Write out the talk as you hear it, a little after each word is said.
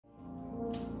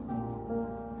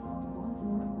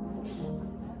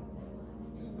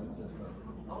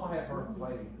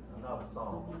play another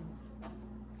song.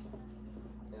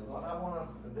 And what I want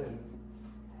us to do,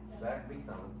 Zach be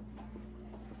coming,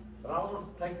 but I want us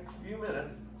to take a few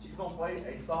minutes. She's going to play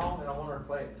a song, and I want her to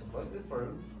play it completely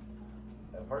through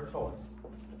of her choice.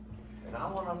 And I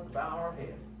want us to bow our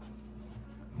heads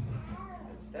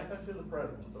and step into the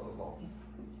presence of the Lord.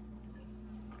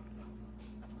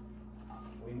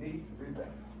 We need to do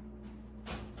that.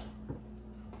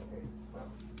 Okay, well.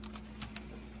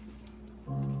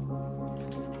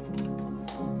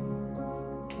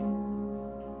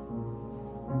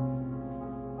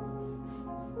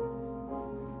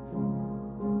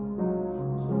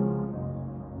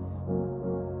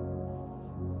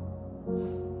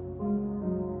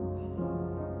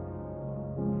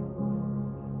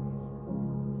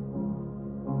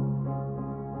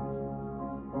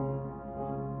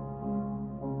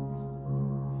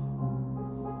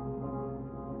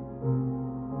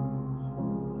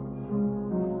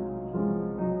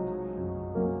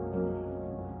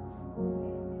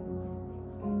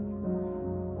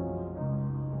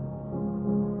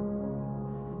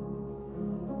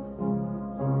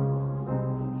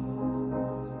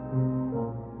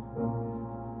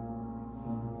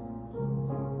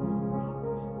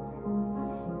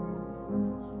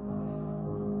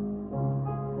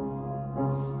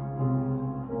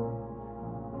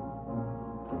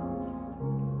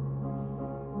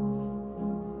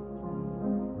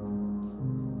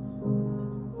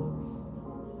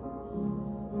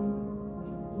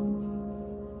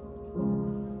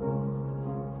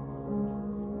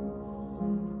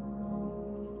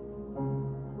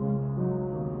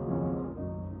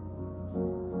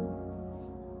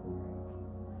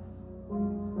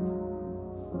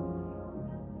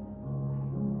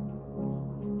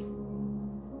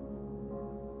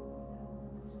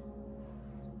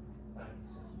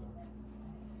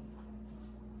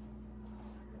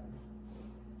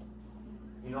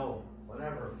 You know,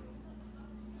 whenever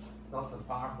something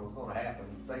powerful is going to happen,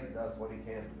 Satan does what he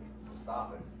can to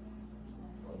stop it.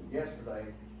 Well, yesterday,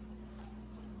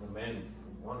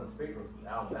 one of the speakers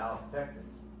out of Dallas, Texas,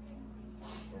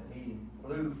 and he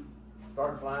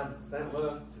started flying to St.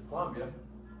 Louis to Columbia.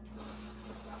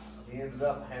 He ended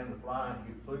up having to fly.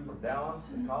 He flew from Dallas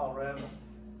to Colorado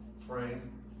Springs,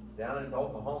 down into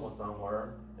Oklahoma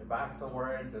somewhere, and back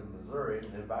somewhere into Missouri,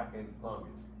 and then back into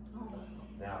Columbia.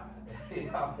 Now, he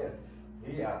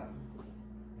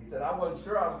said, I wasn't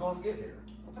sure I was going to get here,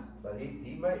 but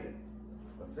he made it.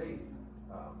 But see,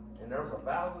 and there was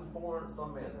 1,400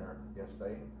 some men there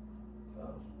yesterday,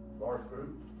 large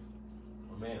group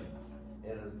of men.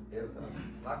 And it was,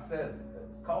 like I said,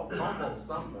 it's called Combo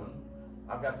something.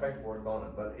 I've got paperwork on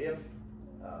it, but if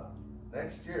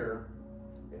next year,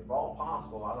 if all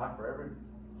possible, I'd like for every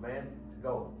man to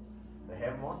go. They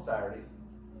have them on Saturdays.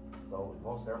 So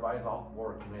most everybody's off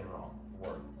work, men are off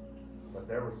work. But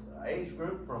there was an age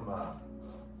group from,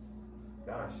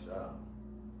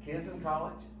 kids in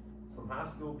college, some high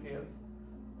school kids,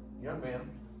 young men,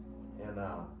 and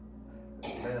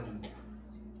then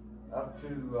up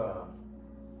to,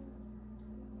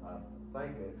 I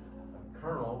think a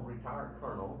colonel, retired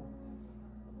colonel,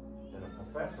 and a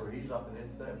professor. He's up in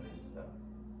his 70s and stuff.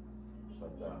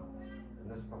 But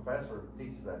and this professor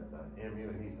teaches at MU,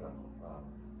 and he's a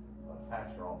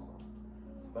pastor also.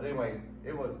 But anyway,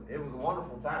 it was a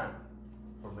wonderful time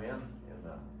for men,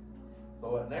 and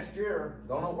so next year,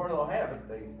 don't know where they'll have it.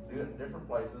 They do it in different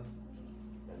places,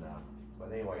 and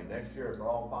but anyway, next year, if at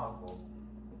all possible,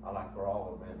 I'd like for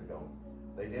all of the men to go.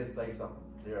 They did say something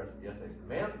there yesterday. They said,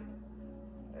 men,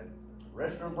 at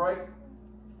restroom break,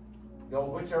 go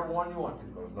whichever one you want to,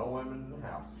 because no women in the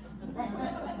house.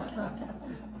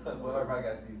 That's what everybody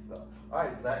got to do. So, all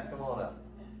right, Zach, come on up.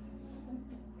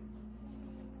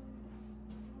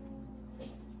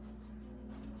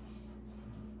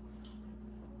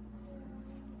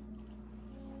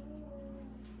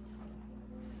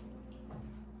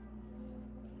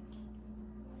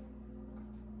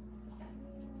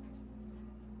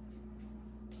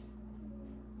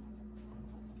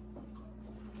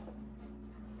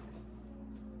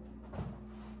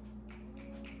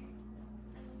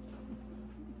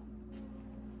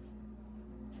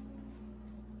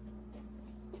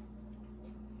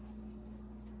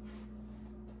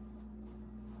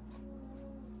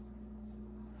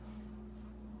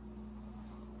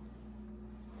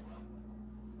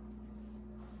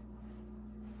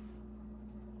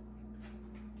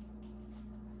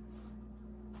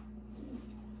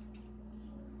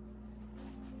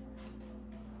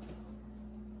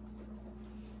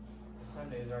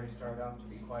 Sunday's already started off to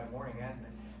be quite a morning, hasn't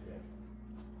it? Yes.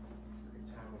 Great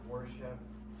time of worship,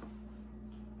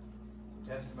 some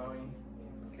testimony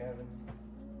from Kevin.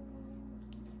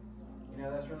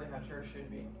 That's really how church should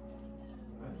be.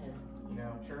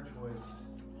 Church was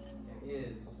and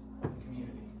is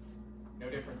community. No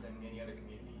different than any other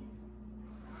community.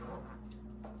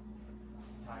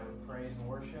 Time of praise and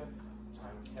worship,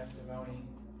 time of testimony,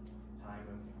 time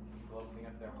of people opening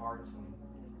up their hearts and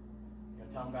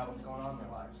telling about what's going on in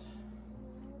their lives.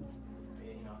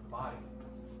 The body.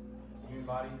 The human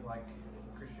body, like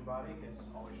the Christian body, is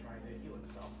always trying to heal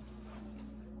itself.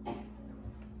 You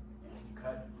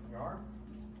cut your arm,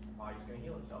 the body's going to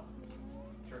heal itself.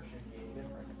 Church shouldn't be any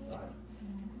different. Right.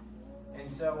 And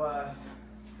so,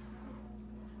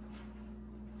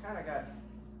 kind of got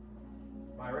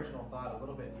my original thought a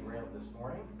little bit derailed this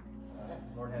morning. The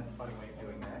Lord has a funny way of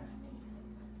doing that.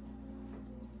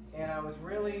 And I was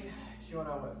really chewing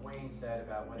on what Wayne said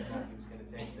about whether or not he was going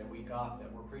to take the week off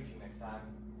that we're preaching next time.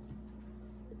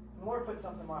 The Lord put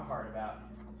something in my heart about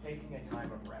taking a time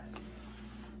of rest.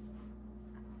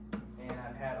 And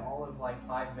I've had all of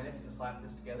 5 minutes to slap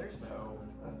this together, so...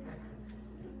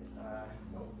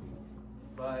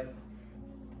 But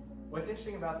what's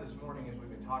interesting about this morning is we've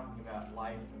been talking about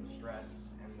life and the stress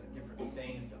and the different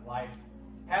things that life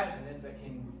has in it that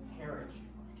can tear at you.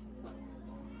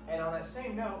 And on that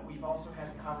same note, we've also had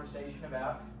a conversation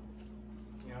about,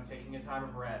 taking a time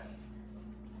of rest.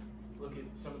 Look at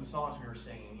some of the songs we were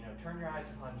singing, turn your eyes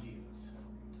upon Jesus.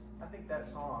 I think that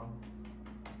song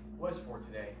was for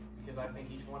today, because I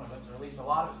think each one of us, or at least a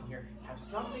lot of us in here, have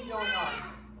something going on.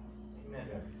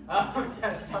 Amen.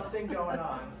 Have something going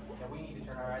on that we need to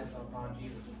turn our eyes upon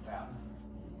Jesus about.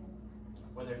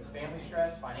 Whether it's family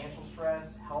stress, financial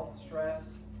stress, health stress,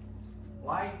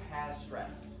 life has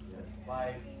stress.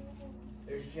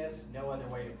 There's just no other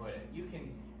way to put it.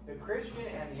 The Christian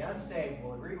and the unsaved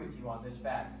will agree with you on this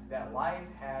fact, that life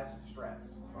has stress.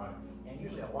 Right. And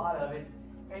usually a lot of it.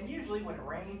 And usually when it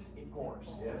rains, it pours.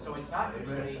 Yes. So it's not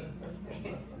usually...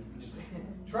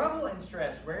 Trouble and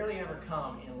stress rarely ever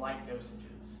come in light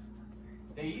dosages.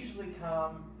 They usually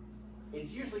come...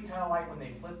 It's usually kind of like when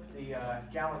they flip the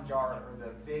gallon jar or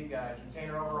the big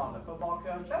container over on the football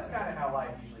coach. That's kind of how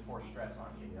life usually pours stress on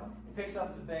you. Yeah. It picks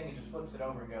up the thing and just flips it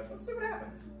over and goes, let's see what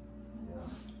happens.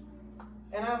 Yeah.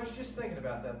 And I was just thinking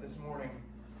about that this morning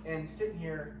and sitting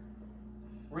here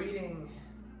reading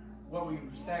what we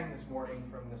sang this morning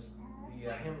from the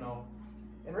hymnal.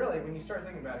 And really, when you start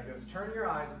thinking about it, it goes, turn your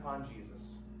eyes upon Jesus.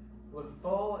 Look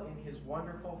full in his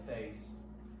wonderful face,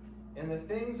 and the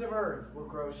things of earth will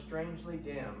grow strangely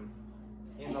dim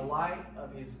in the light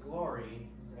of his glory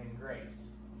and grace.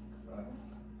 Right.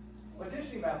 What's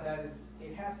interesting about that is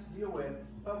it has to deal with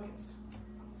focus.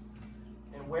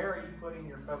 And where are you putting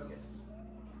your focus?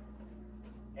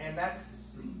 And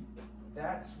that's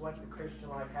what the Christian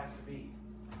life has to be.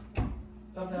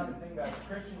 Something I've been thinking about, the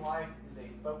Christian life is a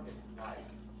focused life.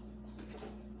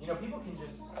 People can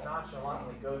just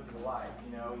nonchalantly go through life.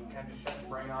 You kind of just shut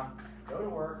your brain off, go to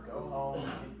work, go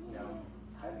home,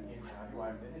 have the kids, have your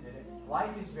wife,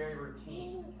 Life is very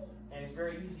routine. And it's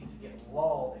very easy to get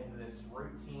lulled into this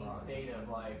routine state of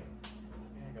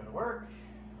go to work,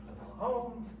 go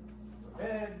home, go to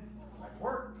bed, back to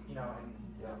work,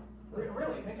 and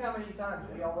really, think how many times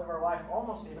we all live our life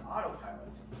almost in autopilot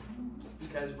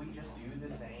because we just do the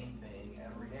same thing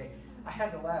every day. I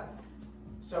had to laugh.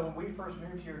 So when we first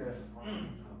moved here to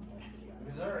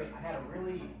Missouri, I had a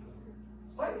really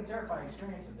slightly terrifying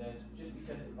experience of this just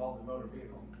because it involved a motor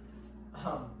vehicle.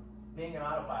 Being an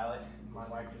autopilot, my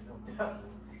wife just looked up.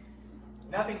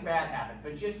 Nothing bad happened,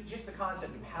 but just the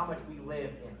concept of how much we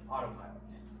live in autopilot.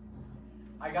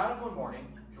 I got up one morning,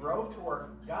 drove to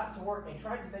work, got to work, and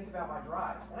tried to think about my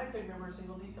drive. And I couldn't remember a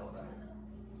single detail about it.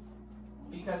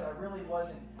 Because I really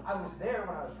wasn't, I was there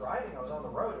when I was driving, I was on the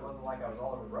road, it wasn't like I was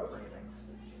all over the road or anything.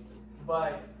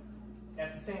 But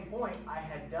at the same point, I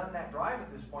had done that drive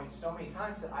at this point so many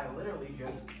times that I literally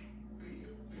just,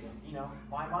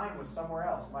 my mind was somewhere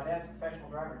else. My dad's a professional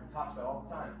driver, he talks about it all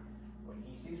the time. When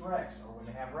he sees wrecks or when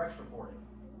they have wrecks reported,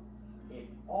 it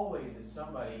always is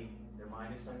somebody, their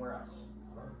mind is somewhere else.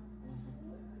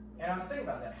 And I was thinking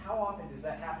about that. How often does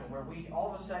that happen where we,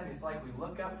 all of a sudden, it's like we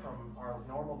look up from our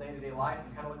normal day-to-day life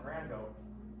and kind of look around and go,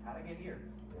 how'd I get here?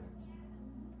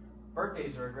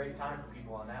 Birthdays are a great time for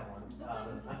people on that one.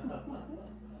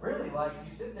 Really,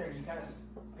 you sit there and you kind of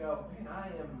go, man, I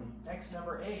am X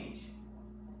number age.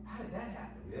 How did that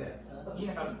happen? Yes.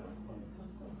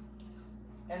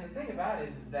 And the thing about it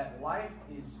is that life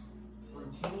is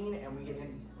routine, and we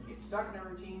get stuck in our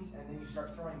routines, and then you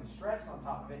start throwing the stress on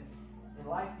top of it, and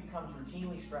life becomes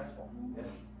routinely stressful.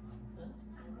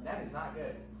 That is not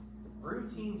good.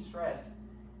 Routine stress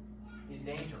is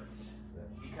dangerous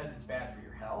because it's bad for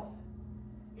your health.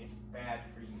 It's bad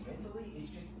for you mentally.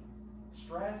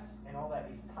 stress and all that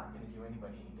is not going to do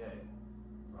anybody any good.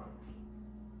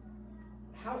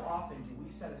 How often do we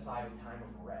set aside a time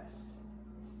of rest?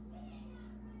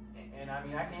 And I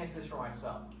mean, I can answer this for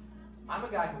myself. I'm a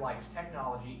guy who likes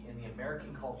technology in the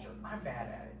American culture. I'm bad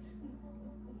at it.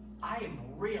 I am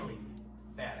really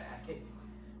bad at it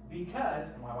because,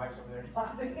 and my wife's over there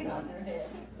nodding,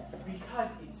 because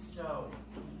it's so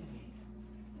easy.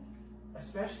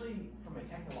 Especially from a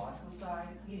technological side,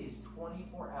 it is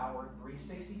 24-hour,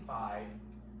 365,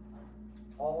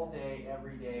 all day,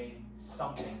 every day,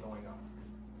 something going on.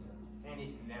 And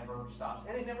it never stops.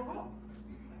 And it never will.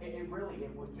 It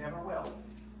never will.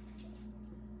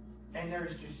 And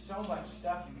there's just so much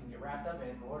stuff you can get wrapped up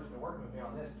in. The Lord's been working with me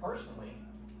on this personally.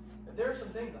 But there are some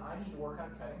things I need to work on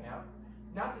cutting out.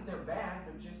 Not that they're bad,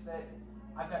 but just that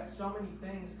I've got so many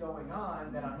things going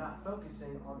on that I'm not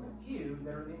focusing on the few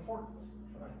that are the important.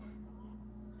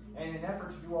 And in an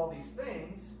effort to do all these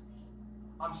things,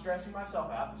 I'm stressing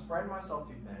myself out, I'm spreading myself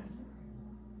too thin,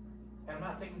 and I'm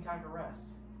not taking time to rest.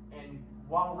 And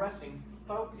while resting,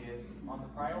 focus on the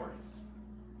priorities.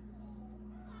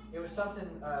 It was something,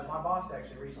 my boss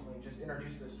actually recently just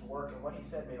introduced this to work, and what he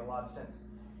said made a lot of sense.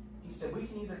 He said, we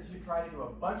can either try to do a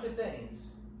bunch of things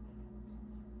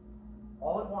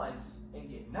all at once and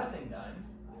get nothing done,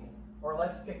 or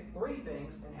let's pick 3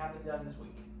 things and have them done this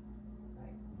week.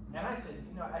 And I said,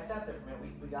 I sat there for a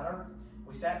minute.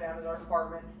 We sat down as our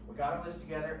department, we got our list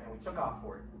together, and we took off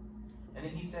for it. And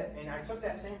then he said, and I took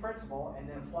that same principle and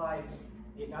then applied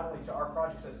it not only to our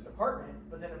projects as a department,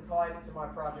 but then applied it to my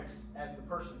projects as the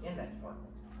person in that department.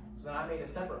 So then I made a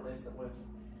separate list that was,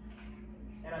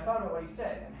 and I thought about what he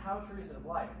said, and how true is it of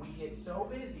life? We get so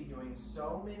busy doing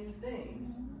so many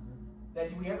things that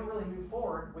do we ever really move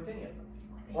forward with any of them?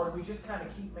 Or do we just kind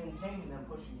of keep maintaining them,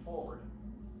 pushing forward?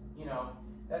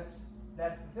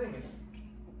 That's the thing is,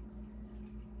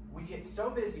 we get so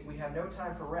busy we have no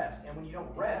time for rest, and when you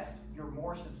don't rest, you're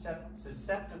more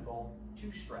susceptible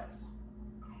to stress.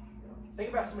 Think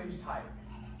about somebody who's tired.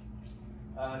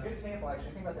 A good example,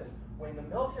 actually, think about this. When the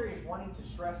military is wanting to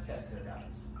stress test their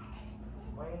guys,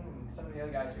 Wayne and some of the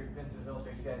other guys who have been through the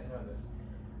military, you guys know this.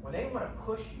 When they want to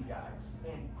push you guys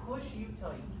and push you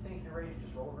till you think you're ready to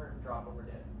just roll over and drop over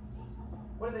dead,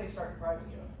 what do they start depriving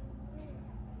you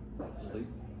of? Sleep.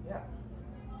 Yeah.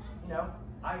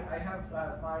 I have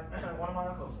one of my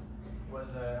uncles was,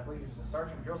 I believe he was a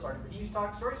sergeant, a drill sergeant, but he used to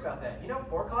talk stories about that.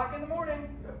 4 o'clock in the morning,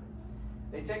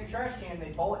 they take a trash can,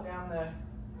 they pull it down the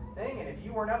thing, and if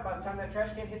you weren't up by the time that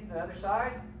trash can hit the other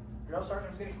side, the drill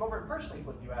sergeant was going to come over and personally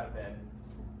flip you out of bed.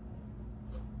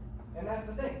 And that's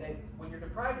the thing. When you're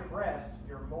deprived of rest,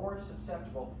 you're more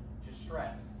susceptible to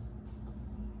stress.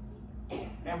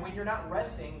 And when you're not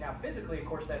resting, now physically, of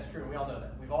course, that's true. We all know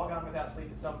that. We've all gone without sleep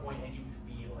at some point, and you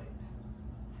feel it.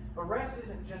 But rest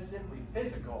isn't just simply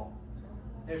physical.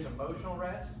 There's emotional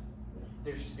rest.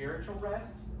 There's spiritual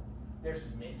rest. There's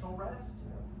mental rest.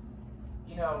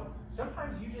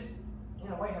 Sometimes you just,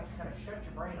 in a way, have to kind of shut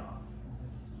your brain off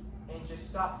and just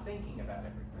stop thinking about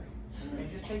everything. And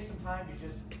just take some time to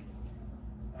just,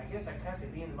 I guess I kind of say,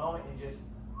 be in the moment and just,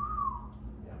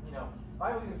 the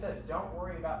Bible even says, don't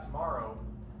worry about tomorrow,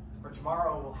 for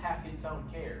tomorrow will have its own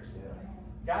cares.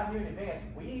 God knew in advance,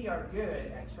 we are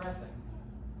good at stressing.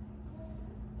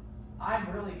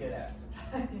 I'm really good at it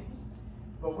sometimes.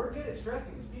 But we're good at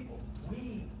stressing as people.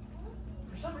 We,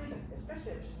 for some reason,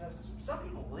 especially I've just noticed, some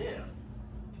people live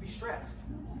to be stressed.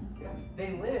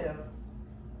 They live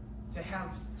to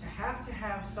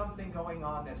have something going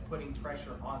on that's putting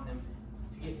pressure on them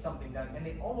to get something done. And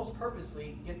they almost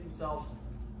purposely get themselves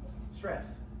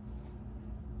stressed.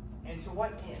 And to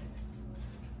what end?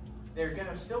 They're going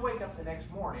to still wake up the next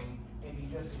morning and be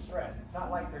just as stressed. It's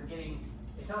not like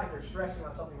they're stressing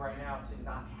on something right now to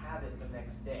not have it the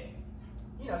next day.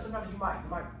 Sometimes you might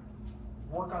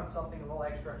work on something a little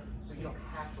extra so you don't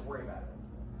have to worry about it.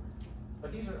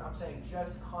 But these are, I'm saying,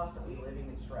 just constantly living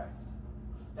in stress.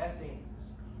 That's dangerous.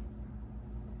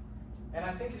 And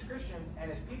I think as Christians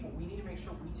and as people, we need to make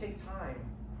sure we take time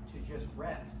to just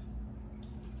rest.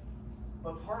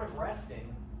 But part of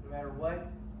resting, no matter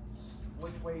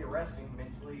which way you're resting,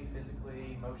 mentally,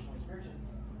 physically, emotionally, spiritually,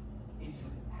 is you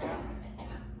have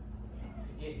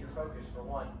to get your focus, for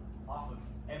one, off of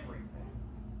everything.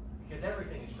 Because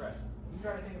everything is stressful. When you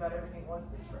try to think about everything at once,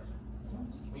 it's stressful.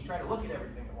 When you try to look at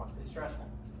everything at once, it's stressful.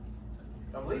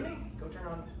 Don't believe me? Go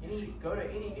to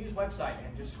any news website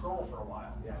and just scroll for a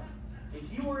while. Yeah. If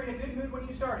you were in a good mood when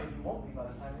you started, you won't be by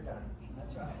the time you're done.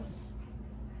 That's right.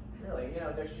 Really,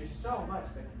 there's just so much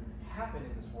that can happen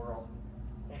in this world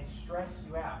and stress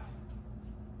you out.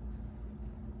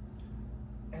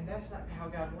 And that's not how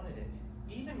God wanted it.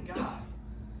 Even God,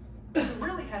 He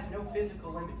really has no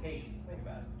physical limitations. Think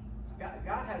about it.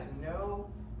 God has no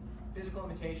physical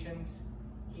limitations.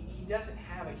 He doesn't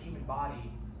have a human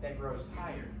body that grows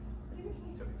tired. But even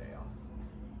he took a day off.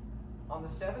 On the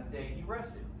seventh day, he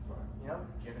rested. You know,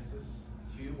 Genesis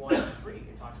 2:1-3,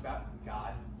 it talks about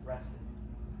God rested.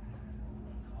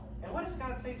 And what does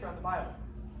God say throughout the Bible?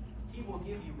 He will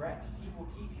give you rest. He will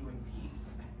keep you in peace.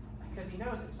 Because he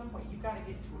knows at some point you've got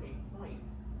to get to a point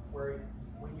where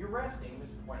when you're resting, this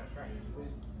is the point I was trying to get to,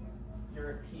 is you're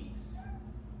at peace.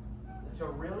 And to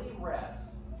really rest,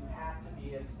 you have to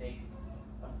be in a state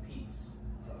of peace.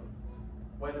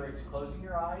 Whether it's closing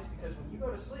your eyes, because when you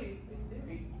go to sleep, in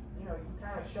theory, you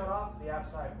kind of shut off to the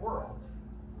outside world.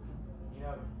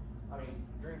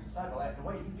 Dreams cycle that in a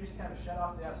way, you just kind of shut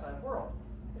off the outside world.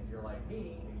 If you're like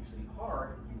me and you sleep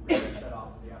hard, you really shut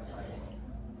off to the outside world.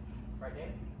 Right,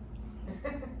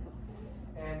 Dan?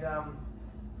 And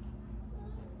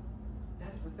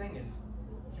that's the thing is,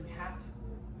 you have to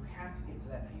get to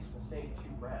that peaceful state to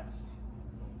rest.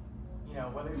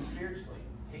 Whether it's spiritually,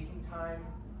 taking time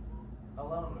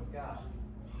alone with God.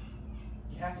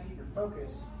 You have to get your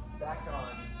focus back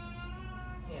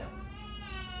on Him.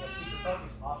 You have to get your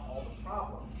focus off all the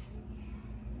problems.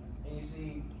 And you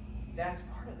see, that's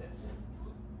part of this.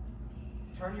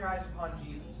 Turn your eyes upon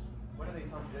Jesus. What are they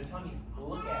telling you? They're telling you,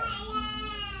 look at it.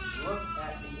 Look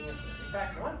at the answer. In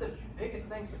fact, one of the biggest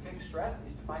things to fix stress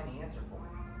is to find the answer for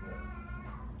it. Yes.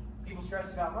 People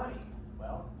stress about money.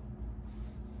 Well,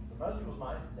 in most people's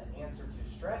minds, the answer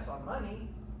to stress on money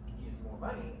is more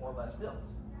money or less bills.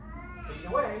 But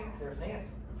either way, there's an answer.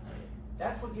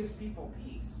 That's what gives people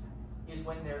peace, is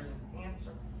when there's an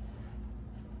answer.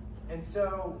 And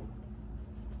so,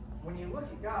 when you look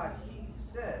at God, He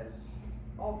says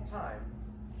all the time,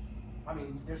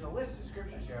 there's a list of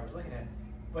scriptures here I was looking at,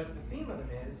 but the theme of them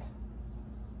is,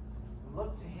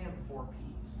 look to Him for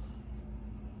peace.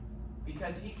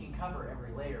 Because He can cover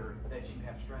every layer that you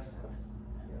have stress in.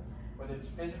 Yes. Whether it's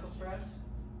physical stress,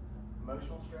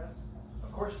 emotional stress,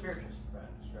 of course spiritual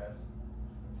stress,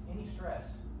 any stress,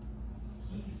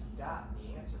 He's got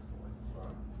the answer for it.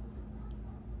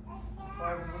 That's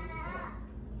why we look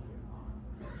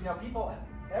to Him.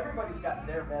 Everybody's got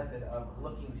their method of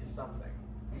looking to something.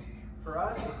 For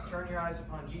us, it's turn your eyes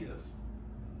upon Jesus.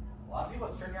 A lot of people,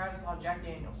 it's turn your eyes upon Jack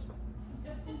Daniels.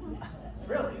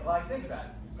 Really, think about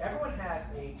it. Everyone has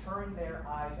a turn their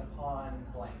eyes upon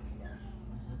blank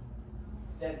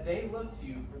that they look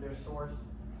to for their source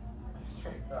of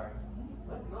strength. Sorry.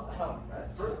 No,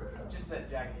 that's true. Just that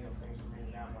Jack Daniels thing's for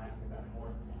me now. I'm laughing about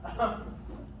it more.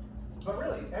 But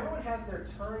really, everyone has their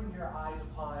turn your eyes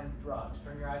upon drugs,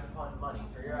 turn your eyes upon money,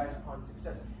 turn your eyes upon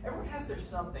success. Everyone has their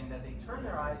something that they turn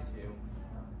their eyes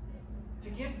to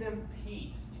give them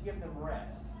peace, to give them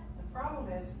rest. The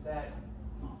problem is that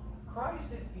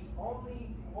Christ is the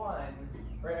only one,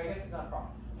 or I guess it's not a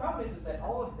problem. The problem is that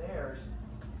all of theirs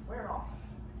wear off.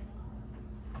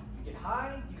 You get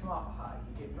high, you come off a high.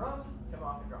 You get drunk, you come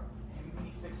off a drunk. You can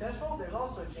be successful, there's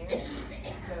also a chance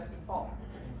success can fall.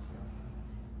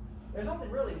 There's only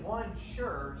really one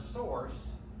sure source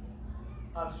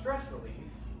of stress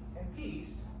relief and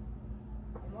peace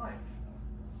in life.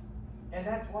 And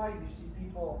that's why you see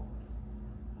people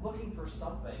looking for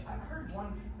something. I heard one,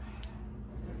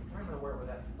 I don't remember where it was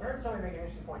at. I heard somebody make an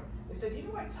interesting point. They said, you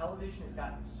know why television has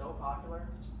gotten so popular?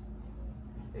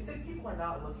 They said people are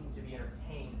not looking to be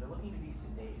entertained, they're looking to be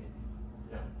sedated.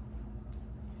 Yeah.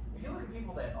 If you look at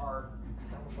people that are,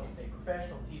 I almost want to say,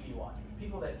 professional TV watchers,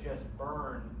 people that just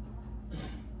burn,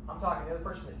 I'm talking the other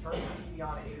person that turns the TV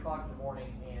on at 8 o'clock in the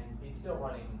morning and it's still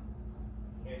running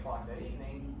 8 o'clock that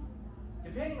evening.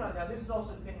 Depending on, now this is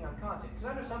also depending on content,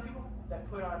 because I know some people that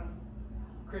put on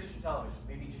Christian television,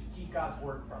 maybe just keep God's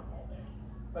word from them all day.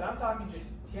 But I'm talking just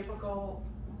typical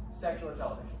secular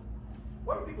television.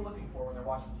 What are people looking for when they're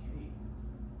watching TV?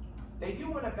 They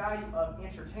do want a value of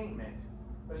entertainment,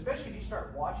 but especially if you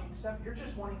start watching stuff, you're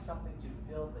just wanting something to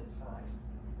fill the time.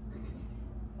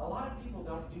 A lot of people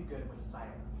don't do good with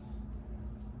silence.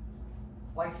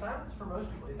 Silence for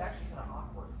most people is actually kind of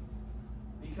awkward.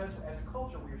 Because as a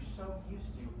culture, we are so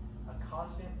used to a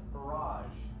constant barrage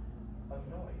of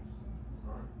noise.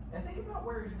 Right. And think about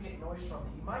where you get noise from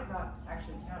that you might not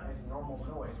actually count as normal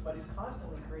noise, but is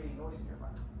constantly creating noise in your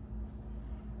life.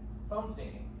 Phones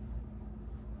dinging.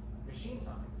 Machines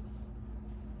humming.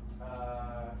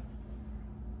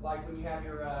 Like when you have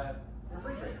your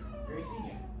refrigerator, your AC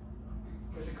unit.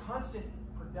 There's a constant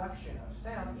production of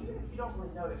sound, even if you don't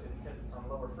really notice it because it's on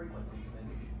lower frequencies than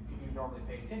you normally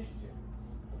pay attention to.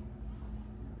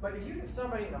 But if you get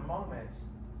somebody in a moment,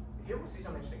 if you ever see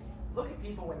something interesting, look at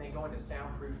people when they go into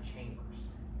soundproof chambers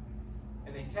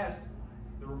and they test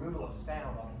the removal of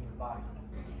sound on the human body.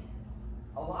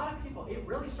 A lot of people, it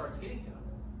really starts getting to them.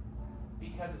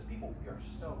 Because as people, we are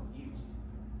so used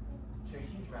to a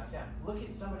huge amount of sound. Look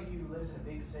at somebody who lives in a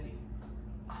big city.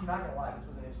 I'm not going to lie, this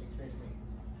was an interesting experience for me.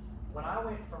 When I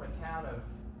went from a town of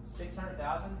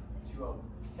 600,000 to a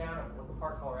town of Lincoln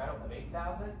Park, Colorado of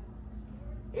 8,000,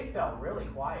 it felt really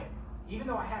quiet. Even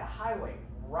though I had a highway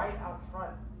right out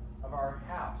front of our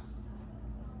house,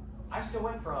 I still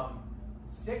went from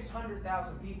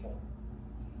 600,000 people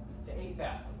to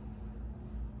 8,000.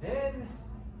 Then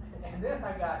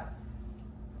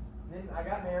I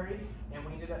got married, and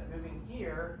we ended up moving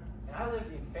here, and I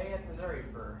lived in Fayette, Missouri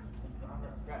for, I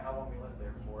forgot how long we lived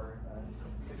there for,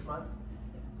 6 months.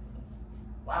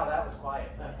 Wow, that was quiet.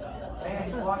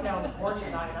 Man, you walk out on the porch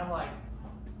at night, and I'm like,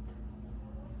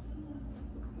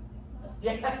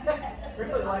 yeah,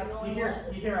 really, like, you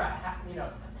hear a,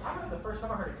 I remember the first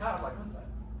time I heard a cut, I was like, what's that?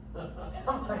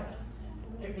 I'm like,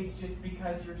 it's just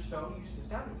because you're so used to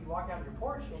sound that you walk out on your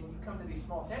porch and you come to these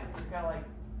small towns and you're kind of like,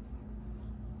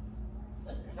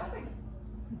 nothing.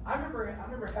 I remember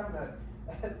having a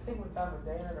thing one time with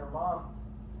Dana and her mom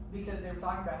because they were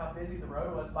talking about how busy the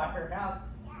road was by her house,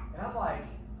 and I'm like,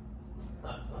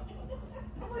 I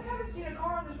haven't seen a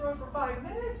car on this road for 5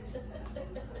 minutes.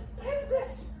 What is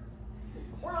this?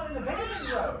 We're on an abandoned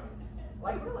road.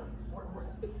 Like, really?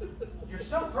 You're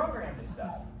so programmed to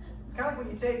stuff. It's kind of like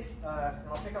when you take, and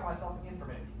I'll pick on myself again for a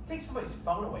minute, take somebody's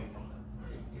phone away from them.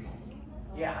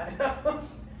 Yeah, I know.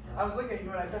 I was looking at you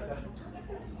when I said that.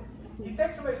 You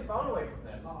take somebody's phone away from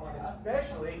them, and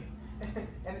especially,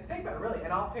 and think about it really,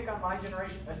 and I'll pick on my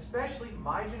generation, especially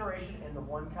my generation and the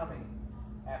one coming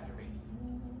after me.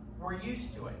 We're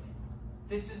used to it.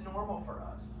 This is normal for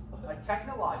us. A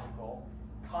technological,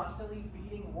 constantly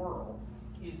feeding world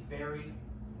is very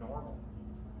normal.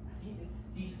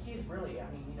 These kids really, I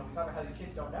mean, we talk about how these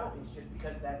kids don't know. It's just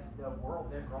because that's the world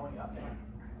they're growing up in.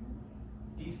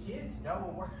 These kids know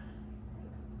a word.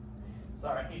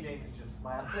 Sorry, David's just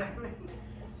smiling at me.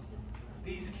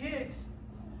 These kids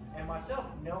and myself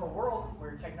know a world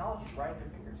where technology is right at their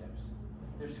fingertips.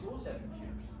 Their schools have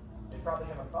computers. They probably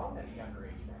have a phone at a younger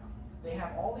age now. They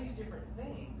have all these different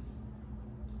things,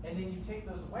 and then you take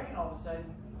those away, and all of a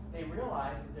sudden they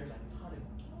realize that there's a ton of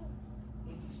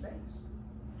empty space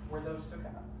where those took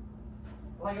up.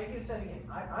 Like I said again,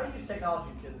 I use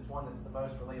technology because it's one that's the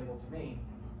most relatable to me.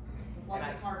 It's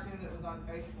like the cartoon that was on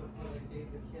Facebook where they gave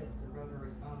the kids the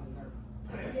rotary phone and they're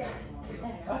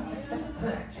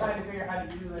trying to figure out how to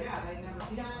use it. Yeah, they never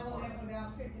seen it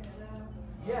without picking it up.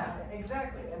 Yeah,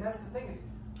 exactly. And that's the thing is,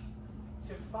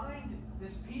 to find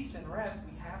this peace and rest,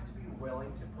 we have to be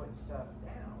willing to put stuff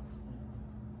down.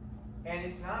 And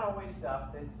it's not always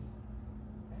stuff that's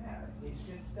bad. It's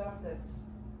just stuff that's,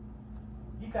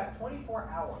 you've got 24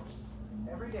 hours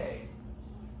every day.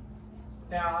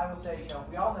 Now, I will say,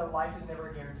 we all know life is never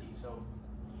a guarantee, so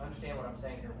understand what I'm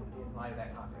saying here in light of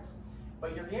that context.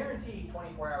 But you're guaranteed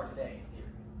 24 hours a day, in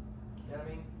theory. You know what I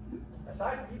mean?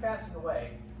 Aside from you passing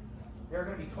away, there are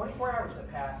going to be 24 hours that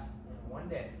pass in one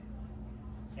day.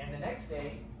 And the next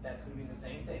day, that's going to be the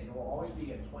same thing. It will always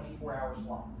be a 24-hour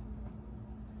slot.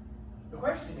 The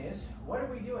question is, what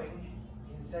are we doing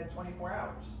instead of 24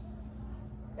 hours?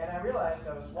 And I realized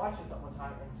I was watching something one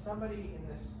time, and somebody in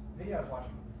this video I was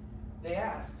watching, they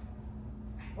asked,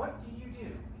 what do you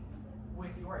do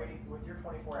with your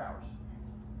 24 hours?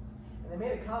 And they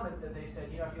made a comment that they said,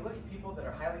 if you look at people that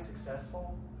are highly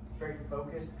successful, very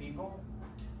focused people,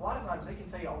 a lot of times they can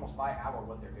tell you almost by hour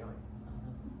what they're doing.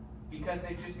 Because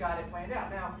they've just got it planned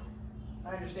out. Now,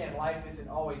 I understand life isn't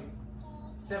always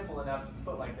simple enough to be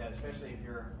put like that, especially if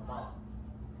you're a mom.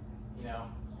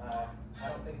 I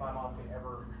don't think my mom could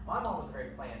ever, my mom was a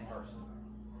very planned person.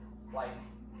 Like,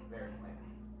 very planned.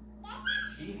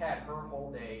 She had her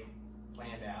whole day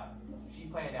planned out. She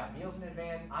planned out meals in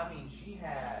advance. I mean, she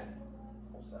had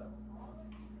a whole setup.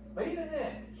 But even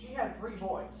then, she had 3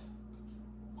 boys.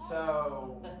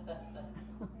 So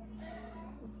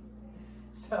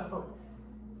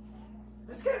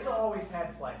the schedule always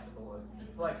had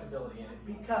flexibility in it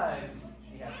because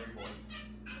she had 3 boys.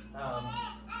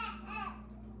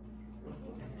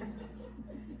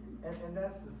 And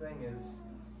that's the thing is,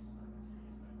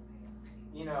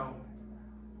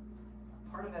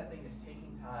 part of that thing is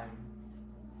taking time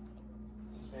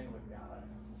to spend with God,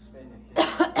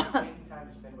 taking time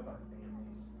to spend with our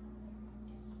families.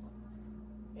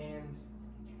 And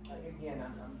again,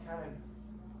 I'm kind of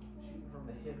shooting from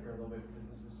the hip here a little bit because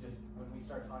this is just, when we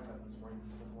start talking about this morning,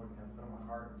 this is what the Lord kind of put on my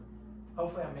heart.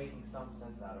 Hopefully I'm making some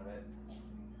sense out of it.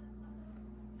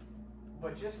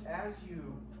 But just as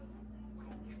you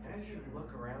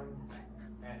look around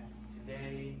at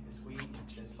today, this week,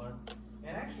 this month.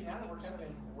 And actually, now that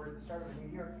we're at the start of a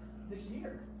new year, this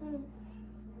year,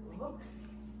 look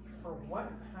for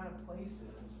what kind of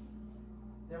places.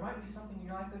 There might be something in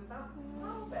your life that's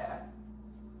not bad,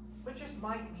 but just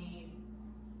might need,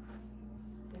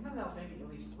 if nothing else, maybe at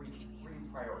least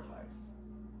reprioritized.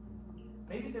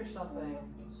 Maybe there's something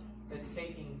that's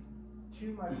taking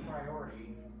too much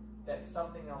priority that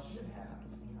something else should have.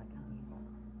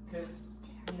 Because,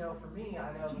 for me,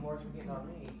 I know the Lord's been getting on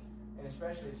me, and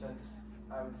especially since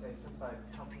I've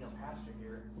helped pastor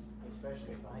here,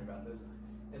 especially talking about this,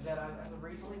 is that as of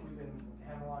recently, we've been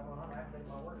having a lot going on. I haven't been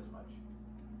in my word as much.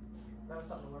 That was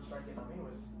something the Lord started getting on me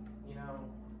was,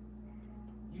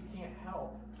 you can't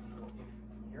help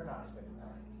if you're not spending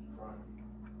time. Right.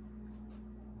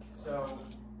 So,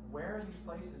 where are these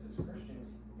places as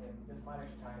Christians, and this might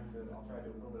actually tie into, I'll try to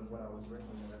do a little bit of what I was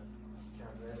originally going to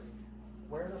share today.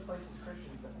 Where are those places as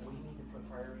Christians that we need to put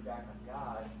priority back on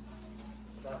God,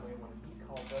 so that way when He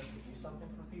calls us to do something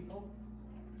for people,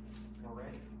 we're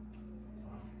ready.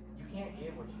 You can't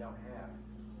give what you don't have.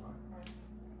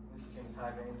 This is going to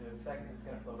tie into a second. This is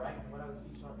going to flow right into what I was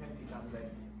teaching on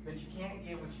today. But you can't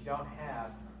give what you don't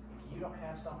have. If you don't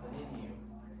have something in you,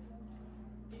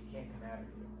 it can't come out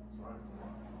of you.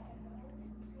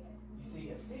 You see,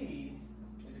 a seed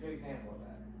is a good example of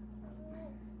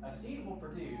that. A seed will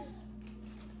produce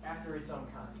after its own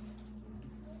kind.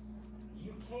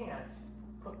 You can't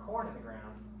put corn in the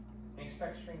ground and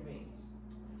expect string beans.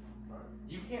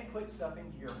 You can't put stuff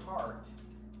into your heart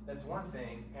that's one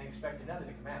thing and expect another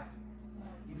to come out.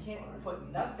 You can't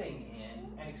put nothing in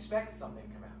and expect something to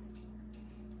come out.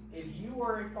 If you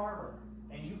were a farmer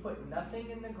and you put nothing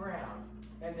in the ground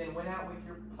and then went out with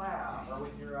your plow or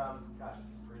with your,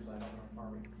 this is Bruce, I don't know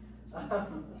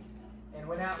farming, and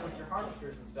went out with your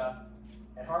harvesters and stuff,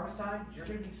 at harvest time, you're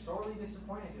going to be sorely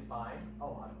disappointed to find a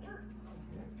lot of dirt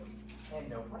and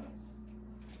no plants.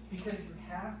 Because you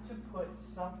have to put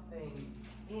something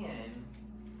in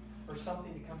for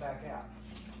something to come back out.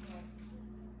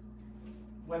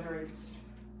 Whether it's,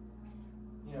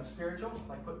 spiritual,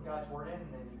 like putting God's word in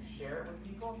and then you share it with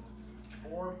people,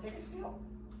 or take a skill.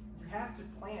 You have to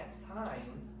plant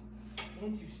time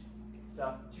into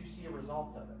stuff to see a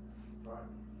result of it. Right?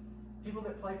 People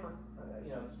that play,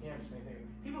 this piano just made me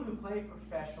think. People who play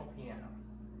professional piano,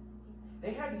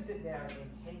 they had to sit down and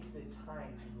take the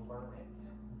time to learn it.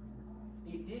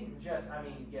 It didn't just,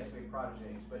 yes, we have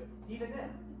prodigies, but even then,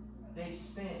 they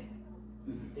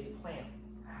plan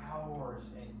hours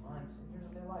and months and years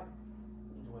of their life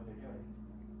into what they're doing.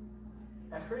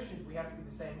 As Christians, we have to be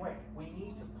the same way. We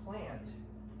need to plant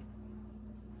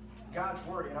God's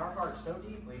word in our hearts so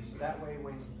deeply so that way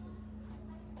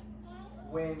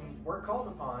when we're called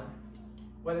upon,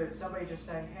 whether it's somebody just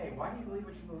saying, hey, why do you believe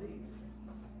what you believe?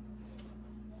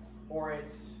 Or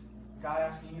it's God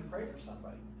asking you to pray for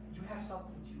somebody. You have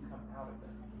something to come out of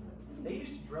it. They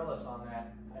used to drill us on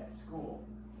that at school.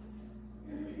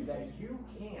 That you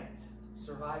can't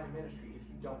survive in ministry if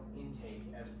you don't intake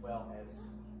as well as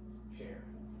share.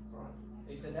 Right.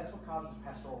 They said that's what causes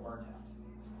pastoral burnout.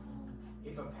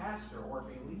 If a pastor or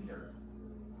if a leader,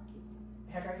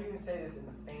 heck, I can even say this in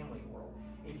the family world,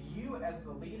 if you as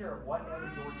the leader of whatever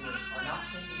you're doing are not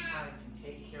taking time to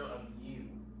take care of you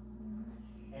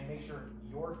and make sure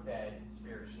you're fed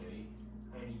spiritually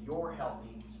and you're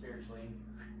healthy spiritually,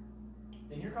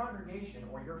 then your congregation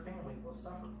or your family will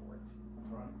suffer for it.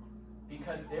 Right.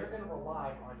 Because they're going to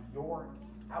rely on your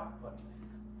output.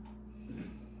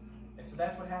 And so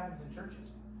that's what happens in churches.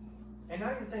 And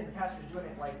not even saying the pastor's doing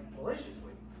it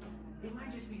maliciously. It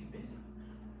might just be busy.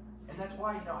 And that's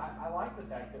why, I like the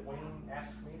fact that Wayne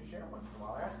asks me to share once in a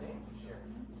while. I ask Daniel to share.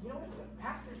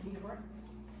 Pastors need a break.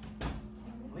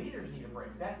 Leaders need a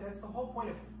break. That's the whole point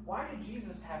of why did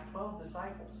Jesus have 12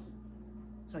 disciples?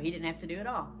 So he didn't have to do it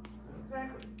all.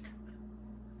 Exactly.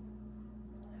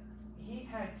 He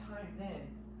had time then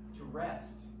to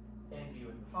rest and be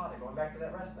with the Father. Going back to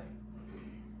that rest thing.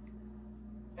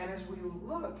 And as we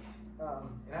look,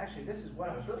 and actually this is what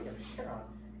I was really going to share on.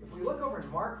 If we look over in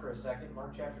Mark for a second,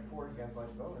 Mark chapter 4, if you guys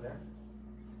like to go over there,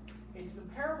 it's the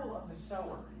parable of the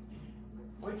sower,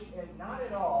 which not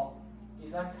at all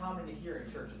is uncommon to hear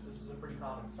in churches. This is a pretty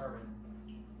common sermon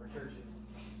for churches.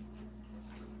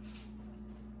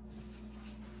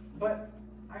 But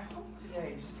I hope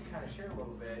today, just to kind of share a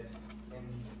little bit,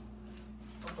 and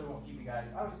hopefully won't keep you guys,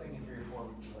 I was thinking 3 or 4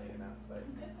 would be late enough, but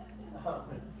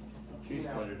Chiefs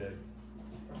play today.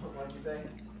 What'd you say?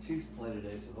 Chiefs play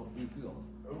today, so don't keep going.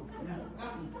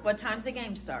 What time's the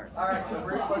game start? All right, so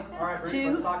Bruce, let's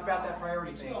talk about that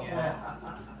priority thing. Yeah.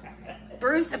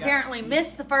 Bruce apparently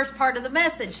missed the first part of the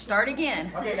message. Start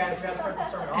again. Okay, guys, we got to start the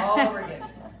sermon all over again.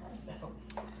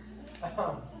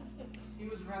 He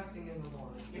was resting in the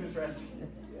Lord. He was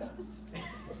resting. Yeah.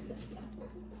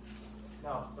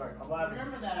 No, sorry. I'm laughing.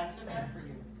 Remember that, I took that for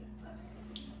you.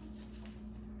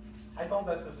 I told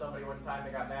that to somebody one time.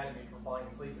 They got mad at me for falling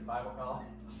asleep in Bible college.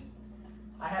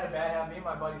 I had a bad habit. Me and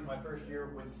my buddies my first year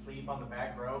would sleep on the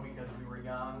back row because we were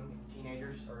young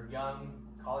teenagers or young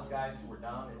college guys who were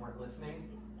dumb and weren't listening.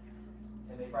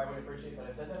 And they probably would appreciate that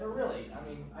I said that. But really, I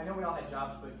mean, I know we all had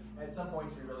jobs, but at some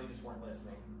points we really just weren't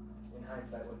listening. In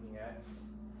hindsight, looking at.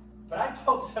 But I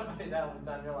told somebody that one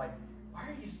time. They're like, "Why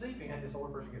are you sleeping?" I had this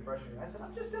older person get frustrated. I said,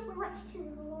 "I'm just simply resting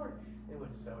in the Lord." It was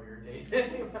so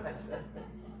irritating when I said that.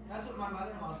 That's what my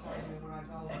mother-in-law told me when I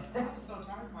told her, I was so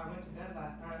tired when I went to bed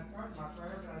last night. I started my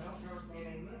prayer, but I don't remember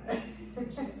saying amen. She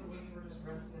said, "Well, you were just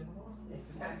resting in the Lord."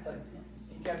 Exactly.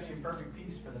 He kept you in perfect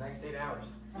peace for the next 8 hours.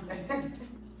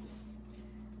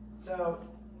 So,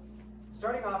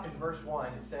 starting off in verse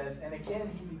 1, it says, "And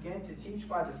again he began to teach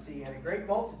by the sea, and a great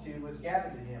multitude was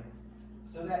gathered to him,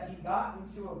 so that he got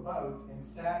into a boat and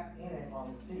sat in it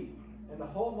on the sea. And the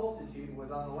whole multitude was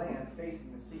on the land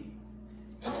facing the sea."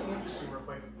 Something interesting real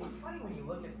quick. It's funny when you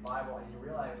look at the Bible and you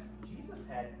realize Jesus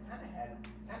kind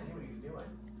of knew what he was doing.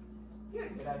 He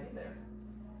had a good idea there.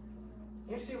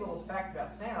 Interesting little fact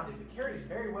about sound is it carries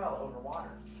very well over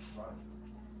water. Right?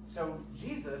 So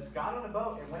Jesus got on a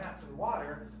boat and went out to the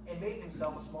water and made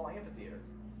himself a small amphitheater.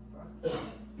 Right?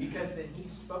 Because then he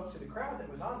spoke to the crowd that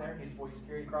was on there, his voice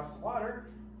carried across the water,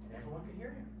 and everyone could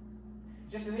hear him.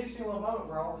 Just an interesting little moment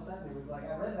where all of a sudden it was like,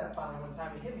 I read that finally one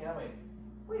time, it hit me, and I went,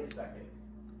 wait a second.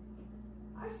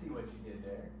 I see what you did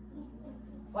there.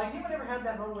 Like, anyone ever had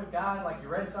that moment with God, like you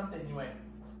read something and you went,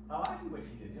 oh, I see what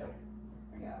you did there.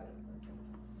 I got it.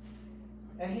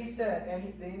 And he said,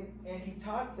 and he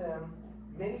taught them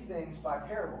many things by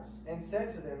parables, and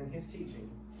said to them in his teaching,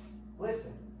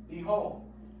 "Listen, behold,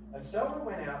 a sower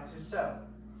went out to sow.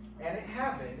 And it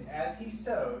happened, as he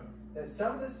sowed, that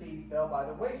some of the seed fell by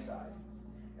the wayside,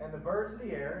 and the birds of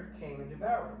the air came and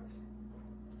devoured it.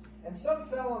 And some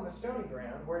fell on the stony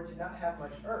ground, where it did not have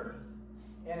much earth,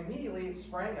 and immediately it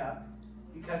sprang up,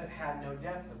 because it had no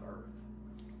depth of earth.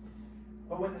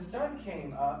 But when the sun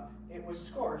came up, it was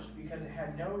scorched, because it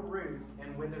had no root,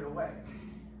 and withered away.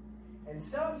 And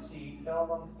some seed fell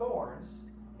among thorns,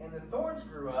 and the thorns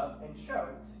grew up and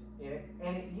choked it,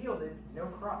 and it yielded no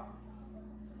crop.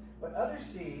 But other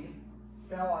seed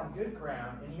fell on good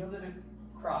ground, and yielded a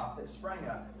crop that sprang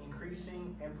up,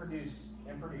 increasing and produced,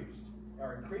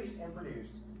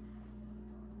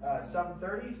 some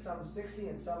 30, some 60,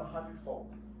 and some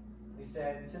 100-fold. He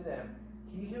said to them,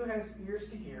 "He who has ears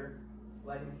to hear,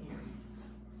 let him hear."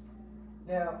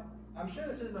 Now, I'm sure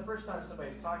this isn't the first time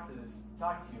somebody's talked to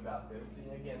you about this.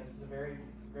 And again, this is a very,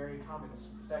 very common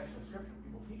section of Scripture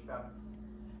people teach about.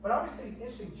 But obviously, it's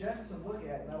interesting just to look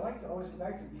at, and I like to always go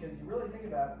back to it because you really think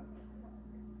about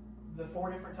the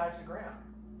 4 different types of ground.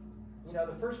 You know,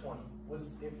 the first one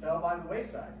was it fell by the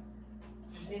wayside.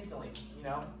 Just instantly,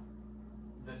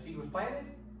 the seed was planted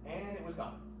and it was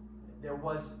gone. There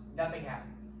was nothing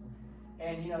happening.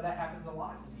 And, that happens a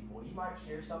lot to people. You might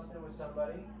share something with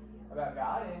somebody about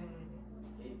God and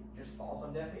it just falls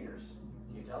on deaf ears.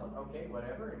 You tell them, okay,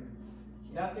 whatever, and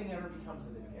nothing ever becomes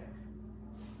of it again.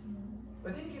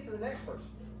 But then you get to the next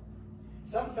person.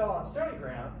 Some fell on stony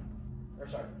ground,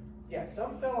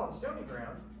 some fell on stony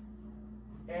ground,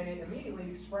 and it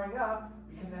immediately sprang up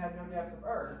because it had no depth of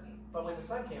earth. But when the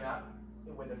sun came out,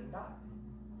 it withered and died.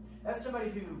 That's somebody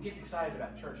who gets excited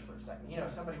about church for a second.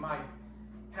 Somebody might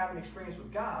have an experience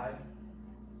with God,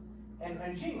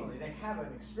 and genuinely, they have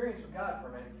an experience with God for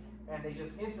a minute, and they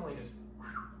just instantly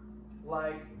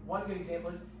like, one good example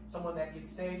is someone that gets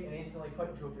saved and instantly put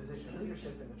into a position of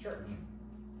leadership in the church.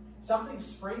 Something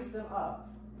springs them up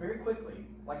very quickly,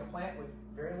 like a plant with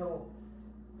very little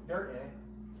dirt in it.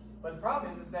 But the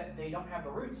problem is that they don't have the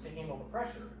roots to handle the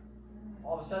pressure.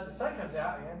 All of a sudden, the sun comes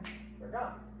out and they're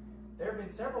gone. There have been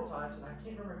several times, and I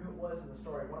can't remember who it was in the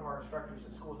story. One of our instructors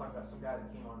at school talked about some guy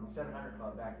that came on the 700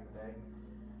 Club back in the day.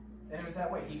 And it was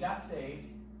that way. He got saved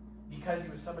because he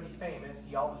was somebody famous.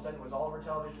 He all of a sudden was all over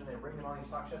television. They were bringing him on these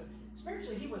talk shows.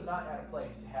 Spiritually, he was not at a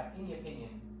place to have any opinion,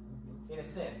 in a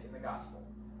sense, in the gospel,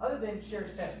 other than share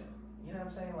his testimony. You know what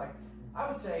I'm saying? Like, I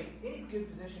would say any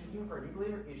good position, even for a new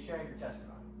believer, is sharing your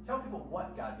testimony. Tell people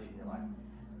what God did in your life.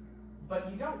 But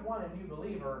you don't want a new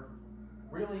believer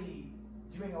really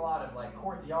doing a lot of like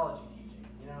core theology teaching.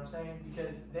 You know what I'm saying?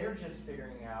 Because they're just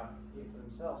figuring out it for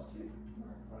themselves too.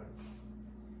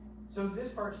 So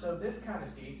this kind of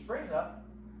seed springs up,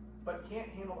 but can't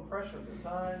handle the pressure of the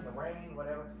sun, the rain,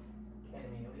 whatever, and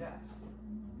immediately dies.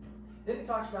 Then it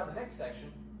talks about in the next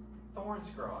section, thorns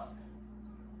grow up.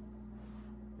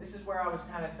 This is where I was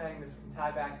kind of saying this can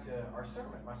tie back to my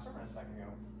sermon a second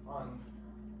ago. On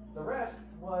the rest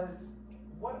was,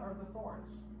 what are the thorns?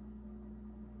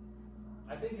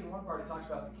 I think in one part it talks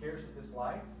about the cares of this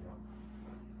life.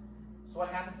 So what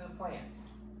happened to the plant?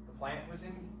 The plant was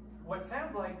in what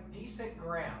sounds like decent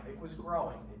ground. It was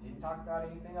growing. It didn't talk about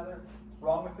anything other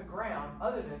wrong with the ground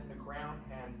other than the ground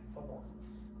had thorns.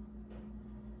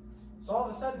 So all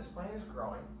of a sudden this plant is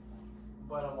growing,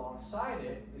 but alongside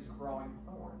it is growing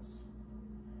thorns.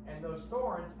 And those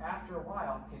thorns, after a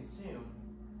while, consume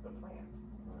the plant.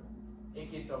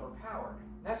 It gets overpowered.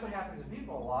 And that's what happens to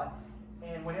people a lot.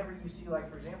 And whenever you see,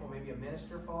 like, for example, maybe a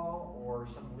minister fall or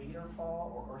some leader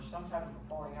fall or some type of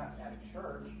falling out at a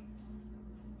church,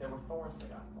 there were thorns that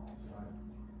got involved.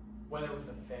 Whether it was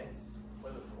offense,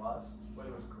 whether it was lust, whether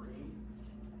it was greed.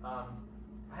 I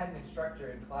had an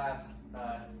instructor in class.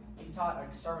 He taught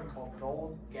a sermon called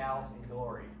Gold, Gals, and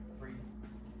Glory.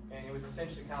 And it was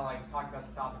essentially kind of like talking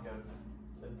about the topic of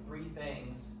the three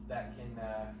things that can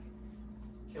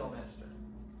kill a minister.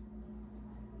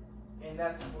 And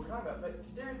that's what we're talking about. But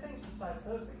there are things besides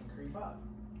those that can creep up.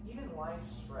 Even life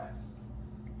stress.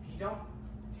 If you don't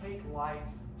take life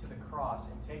to the cross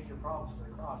and take your problems to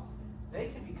the cross, they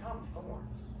can become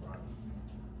thorns.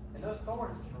 And those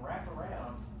thorns can wrap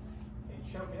around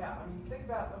and choke it out. I mean, think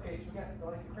about, okay, so we got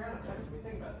like the crown of thorns. We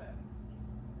think about that.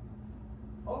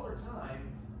 Over time,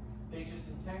 they just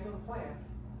entangle the plant,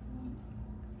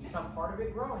 become part of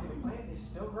it growing. The plant is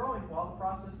still growing while the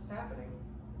process is happening.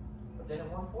 But then at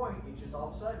one point, it just all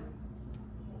of a sudden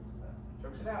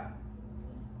chokes it out.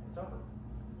 It's over.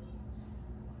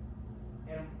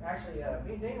 And actually,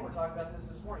 me and Dana were talking about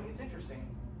this morning. It's interesting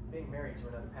being married to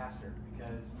another pastor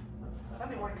because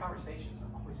Sunday morning conversations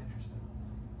are always interesting.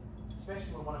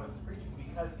 Especially when one of us is preaching,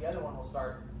 because the other one will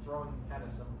start throwing kind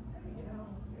of some,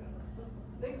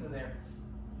 things in there.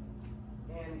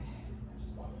 And I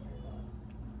just want to hear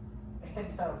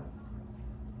about it.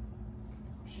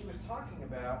 And she was talking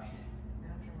about,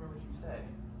 now I'm trying to remember what you said.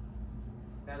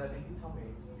 Now that you told me,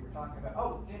 you were talking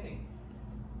about, tending.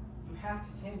 You have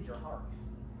to tend your heart.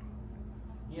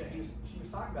 She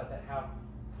was talking about that, how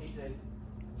he said,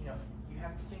 you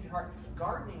have to tend your heart.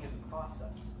 Gardening is a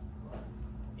process.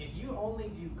 If you only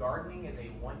do gardening as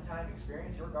a one-time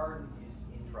experience, your garden is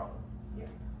in trouble. Yeah.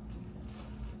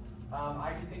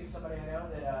 I can think of somebody I know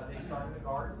that they started a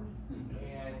garden,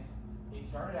 and it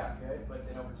started out good, but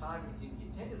then over time it didn't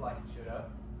get tended like it should have.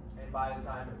 And by the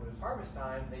time it was harvest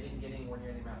time, they didn't get anywhere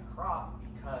near the amount of crop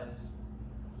because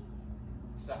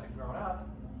stuff had grown up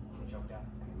and choked out.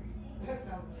 That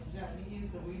sounds like Jeff. He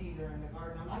used the weed eater in the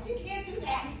garden. I'm like, you can't do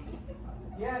that.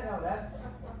 Yeah, no, that's.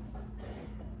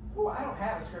 Ooh, I don't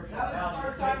have a scripture. That was the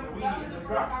first time. That was the first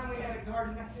garden. time we had a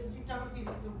garden. I said, you don't use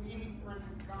the weed eater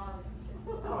in the garden.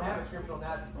 I don't have a scripture on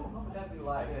that. Oh, what would that be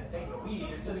like? Take a weed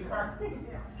eater to the garden.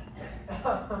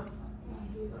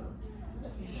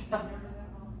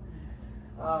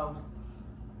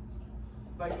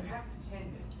 But you have to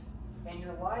tend it. And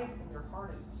your life and your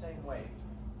heart is the same way.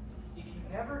 If you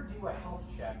never do a health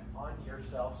check on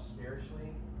yourself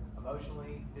spiritually,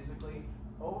 emotionally, physically,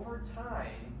 over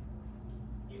time,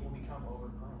 it will become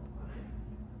overgrown.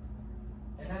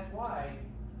 And that's why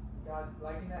God,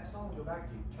 like in that song, go back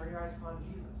to, turn your eyes upon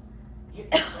Jesus.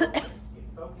 Get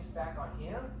focused back on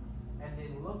Him, and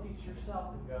then look at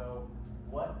yourself and go,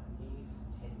 what needs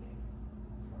tending?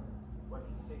 What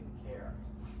needs taken care of?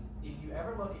 If you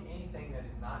ever look at anything that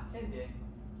is not tended,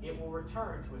 it will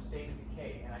return to a state of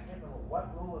decay. And I can't remember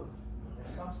what rule of,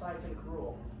 there's some scientific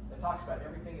rule that talks about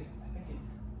everything is,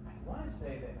 I want to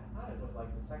say that, I thought it was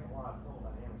like the second law of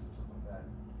thermodynamics or something like that.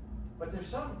 But there's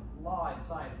some law in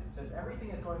science that says everything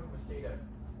is going from a state of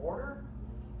order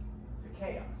to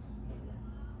chaos.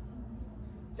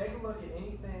 Take a look at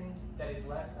anything that is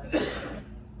left untended.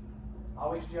 I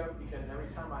always joke because every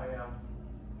time I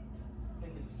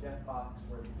think it's Jeff Fox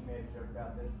where he made a joke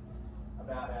about this,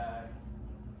 about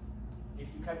if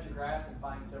you cut your grass and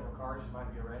find several cars, you might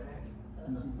be a redneck.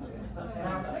 And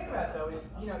I was thinking about it though, is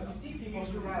you see people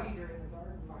who have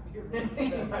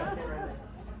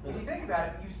if you think about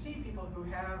it, you see people who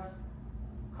have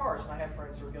cars, and I have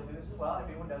friends who are guilty of this as well. If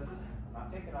anyone does this, I'm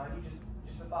not picking on you,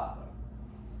 just a thought though.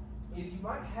 Is you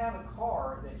might have a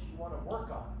car that you want to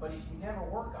work on, but if you never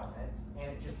work on it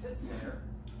and it just sits there,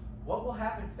 what will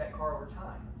happen to that car over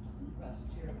time?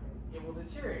 It will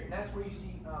deteriorate. And that's where you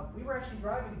see, we were actually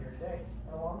driving here today,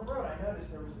 and along the road I noticed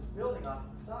there was this building off to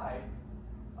the side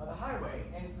of the highway,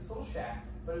 and it's this little shack,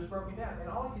 but it was broken down. And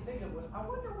all I could think of was, I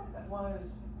wonder what that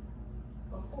was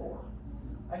before.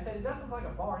 I said, it doesn't look like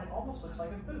a barn, it almost looks like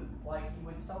a booth, like you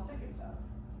would sell tickets out of.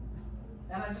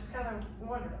 And I just kind of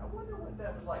wondered, I wonder what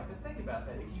that was like. But think about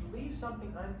that. If you leave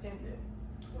something untended,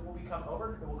 it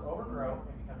will overgrow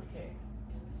and become decayed.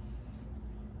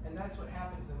 And that's what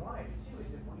happens in life too,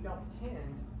 is if we don't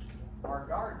tend our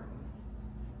garden,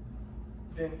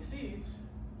 then seeds,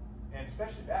 and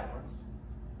especially bad ones,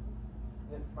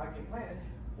 that might get planted,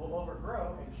 will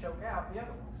overgrow and choke out the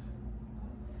other ones.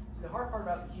 So the hard part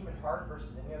about the human heart versus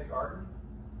any other garden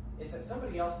is that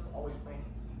somebody else is always planting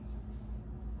seeds.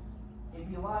 It'd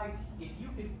be like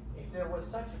if there was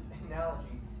such an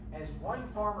analogy as one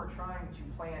farmer trying to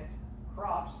plant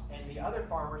crops and the other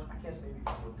farmers, I guess maybe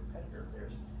from a competitor of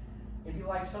theirs, it'd be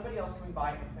like somebody else coming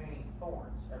by and planting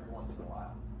thorns every once in a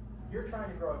while. You're trying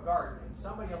to grow a garden and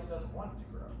somebody else doesn't want it to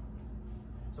grow.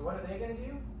 So what are they going to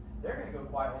do? They're going to go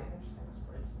quietly and they're just going to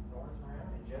spread some thorns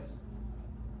around and just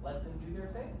let them do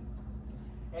their thing.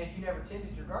 And if you never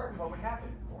tended your garden, what would happen?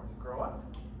 Thorns would grow up,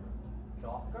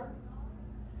 kill off the garden.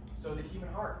 So the human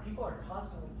heart, people are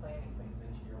constantly planting things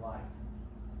into your life.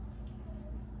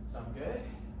 Some good,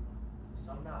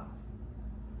 some not.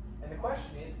 And the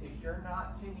question is, if you're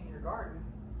not tending your garden,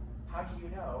 how do you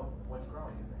know what's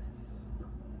growing in there?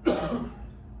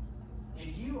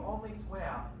 If you only went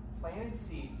out, planted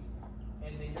seeds,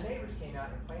 and then your neighbors came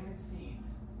out and planted seeds,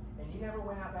 and you never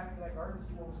went out back to that garden to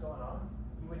see what was going on,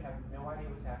 you would have no idea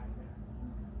what's happening there.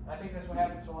 And I think that's what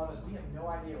happens to a lot of us. We have no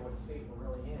idea what state we're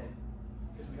really in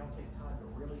because we don't take time to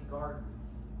really garden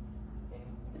and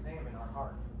examine our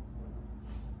heart.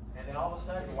 And then all of a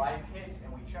sudden, life hits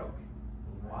and we choke.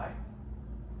 Why?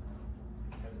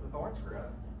 Because the thorns grew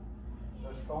up.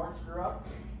 Those thorns grew up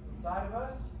inside of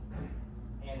us,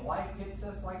 and life hits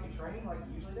us like a train, like it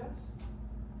usually does.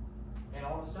 And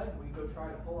all of a sudden, we go try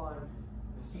to pull on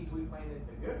the seeds we planted,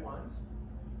 the good ones,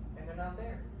 and they're not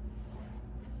there.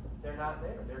 They're not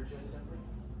there. They're just simply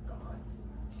gone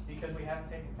because we haven't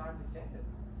taken time to tend it.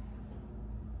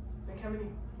 Think how many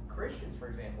Christians, for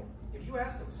example, if you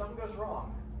ask them, something goes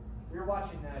wrong. We were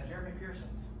watching Jeremy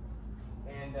Pearson's,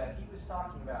 and he was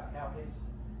talking about how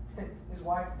his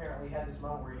wife apparently had this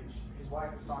moment where his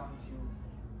wife was talking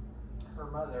to her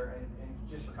mother, and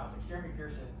just for context, Jeremy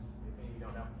Pearson's, if any of you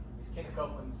don't know, is Kenneth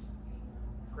Copeland's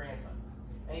grandson.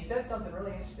 And he said something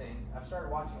really interesting. I've started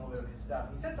watching a little bit of his stuff.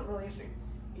 He said something really interesting.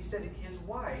 He said his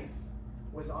wife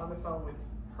was on the phone with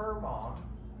her mom,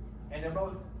 and they're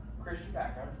both Christian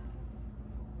backgrounds,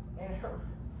 and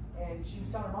she was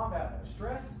telling her mom about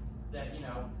stress that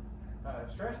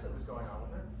was going on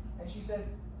with her. And she said,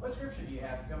 "What scripture do you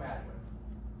have to come at it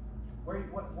with?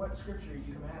 What scripture do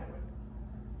you come at it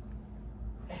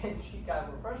with?" And she got a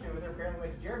little frustrated with her. Apparently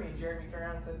went to Jeremy, and Jeremy turned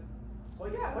around and said,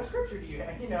 "Well, yeah, what scripture do you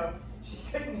have?" She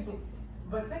couldn't.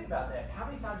 But think about that. How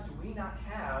many times do we not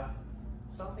have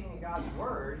something in God's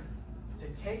Word to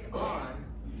take on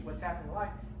what's happening in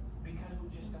life because we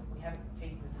haven't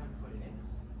taken the time to put it in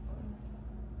us?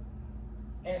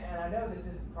 And I know this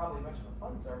isn't probably much of a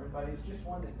fun sermon, but it's just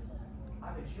one that's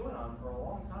I've been chewing on for a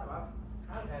long time. I've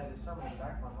kind of had this sermon in the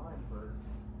back of my mind for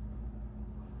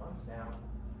months now.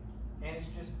 And it's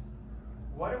just,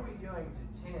 what are we doing to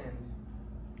tend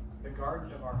the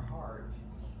garden of our heart?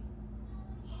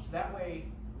 So that way,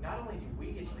 not only do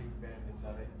we get to reap the benefits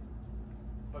of it,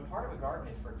 but part of a garden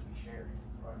is for it to be shared.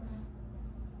 Right?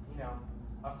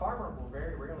 A farmer will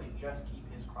very rarely just keep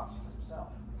his crops for himself.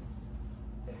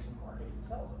 Takes them to market and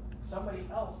sells them. Somebody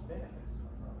else benefits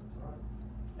from it. Right?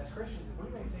 As Christians, if we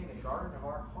maintain the garden of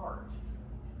our heart,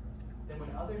 then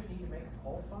when others need to make a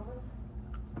pull from it,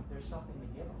 there's something to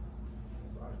give them.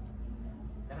 Right?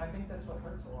 And I think that's what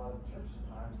hurts a lot of the church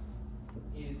sometimes,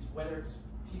 is whether it's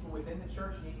people within the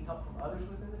church needing help from others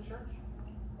within the church,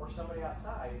 or somebody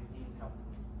outside needing help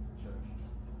from the church.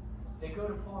 They go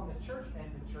to pull on the church, and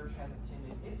the church hasn't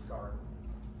tended its garden,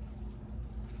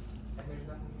 and there's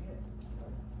nothing to get,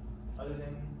 right? Other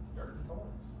than dirt and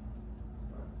thorns.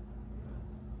 Right?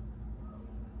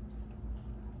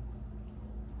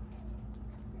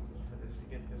 For this to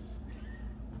get this,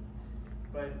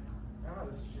 but I don't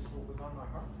know. This is just what was on my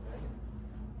heart today.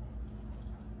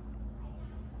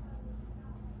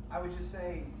 I would just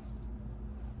say,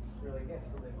 really again,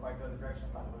 still didn't quite go the direction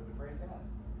I thought it would, but praise God.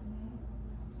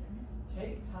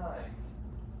 Take time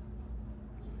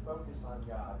to focus on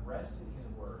God, rest in His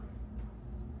Word,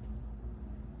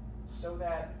 so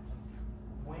that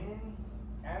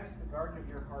as the garden of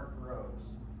your heart grows,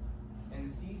 and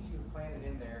the seeds you have planted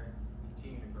in there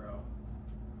continue to grow,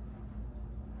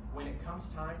 when it comes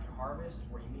time to harvest,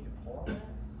 where you need to pull on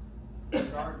that,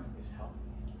 the garden is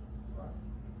healthy. Right?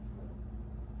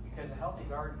 Because a healthy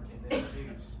garden can then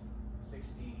produce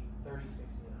 30, 60,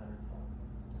 and 100 fold.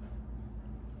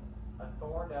 A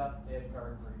thorned up dead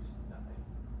garden produces nothing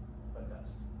but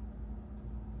dust.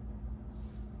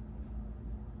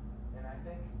 And I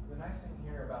think the nice thing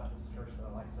here about this church that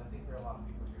I like is I think there are a lot of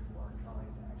people here who are trying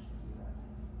to actually do that.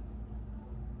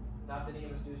 Not that any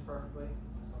of us do this perfectly.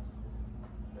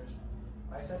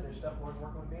 Like I said, there's stuff Lord's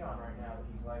working with me on right now that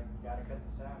he's like, you gotta cut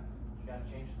this out. You gotta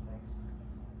change some things.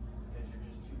 Because you're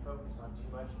just too focused on too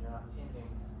much and you're not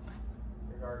tending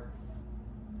your garden.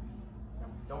 You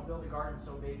know, don't build a garden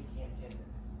so big you can't tend it.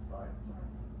 Right.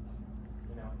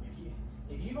 You know,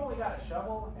 if you've only got a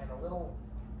shovel and a little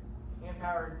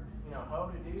hand-powered,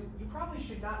 hoe to do, you probably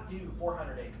should not do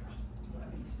 400 acres.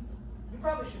 You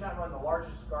probably should not run the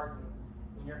largest garden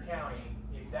in your county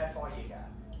if that's all you got.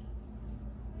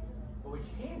 But what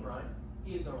you can run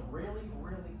is a really,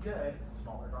 really good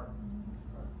smaller garden.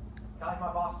 Kind of like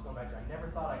my boss is going back there. I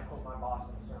never thought I'd quote my boss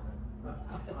in a sermon.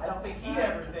 I don't think he'd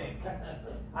ever think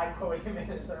I'd quote him in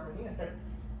a sermon either.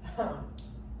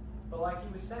 But like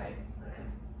he was saying,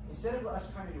 instead of us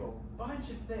trying to do a bunch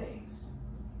of things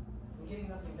and getting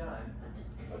nothing done,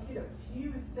 let's get a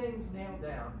few things nailed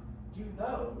down, do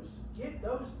those, get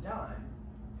those done,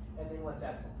 and then let's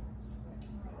add something else.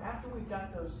 After we've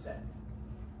got those set,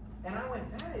 and I went,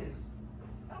 I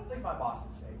don't think my boss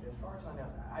is saved, as far as I know.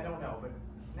 I don't know, but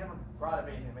he's never brought up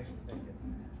anything that makes me think it.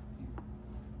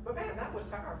 But man, that was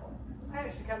powerful. I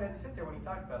actually kind of had to sit there when he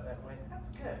talked about that and went,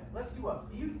 that's good. Let's do a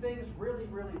few things really,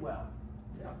 really well.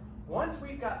 Yeah. Once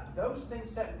we've got those things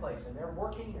set in place and they're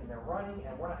working and they're running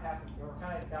and we're not having, we're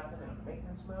kind of got them in a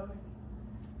maintenance mode,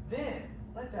 then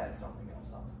let's add something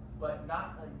else on. But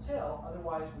not until,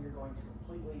 otherwise we are going to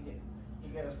completely get,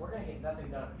 we're going to get nothing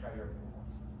done if we try to do everything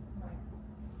else.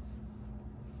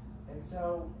 And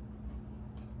so,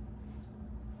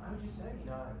 I would just say,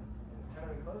 kind of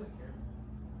in closing here,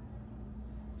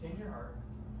 change your heart,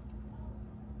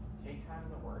 take time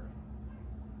to work,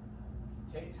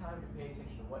 take time to pay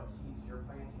attention to what seeds you're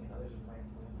planting and others are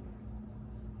planting in you.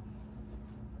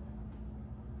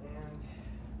 And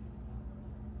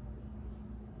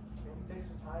maybe take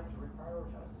some time to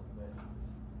reprioritize a little bit.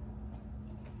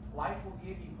 Life will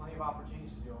give you plenty of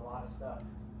opportunities to do a lot of stuff.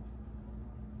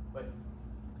 But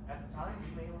at the time,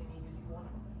 you may only need to do one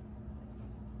of them.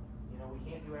 We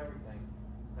can't do everything.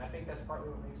 And I think that's partly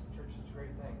what makes the church such a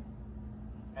great thing.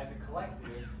 As a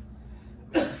collective,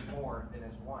 we can do more than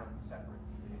as one separate.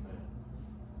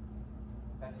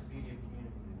 That's the beauty of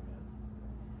community.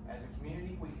 As a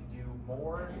community, we can do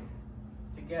more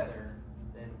together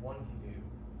than one can do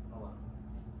alone.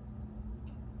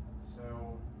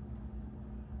 So,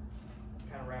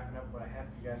 kind of wrapping up what I have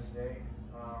for you guys today.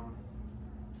 I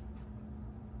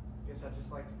guess I'd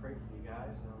just like to pray for you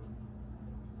guys.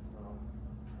 I'm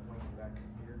waiting back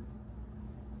up here.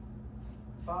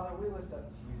 Father, we lift up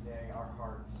to you today our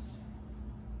hearts,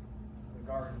 the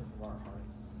gardens of our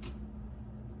hearts.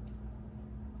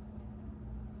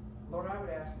 Lord, I would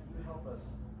ask that you help us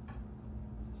to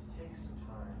take some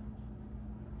time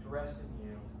to rest in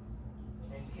you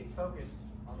and to get focused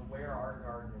on where our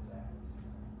garden is at.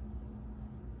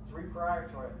 To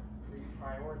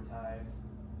reprioritize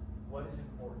what is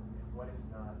important and what is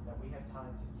not, that we have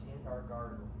time to tend our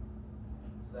garden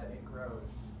so that it grows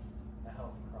a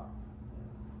healthy crop.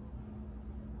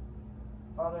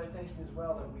 Father, I thank you as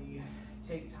well that we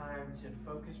take time to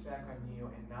focus back on you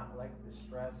and not let the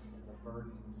stress and the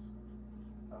burdens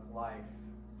of life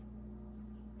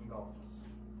engulf us.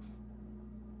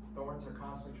 Thorns are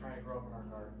constantly trying to grow up in our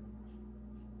garden.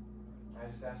 I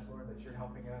just ask, Lord, that you're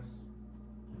helping us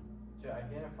to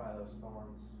identify those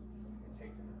thorns and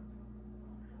take them out,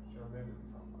 to remove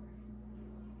them from life.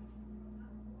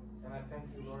 And I thank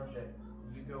you, Lord, that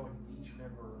you go with each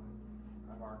member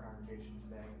of our congregation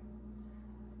today.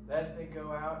 That as they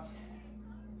go out,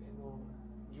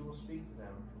 you will speak to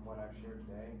them from what I've shared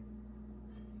today.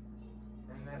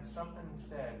 And that something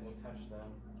said will touch them,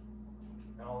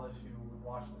 and all those who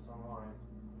watch this online,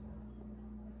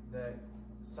 that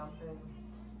something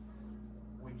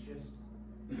would just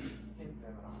hit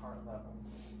them at a heart level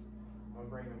and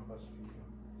bring them closer to you.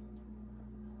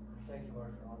 Thank you,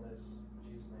 Lord, for all this. In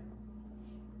Jesus' name.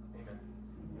 Amen.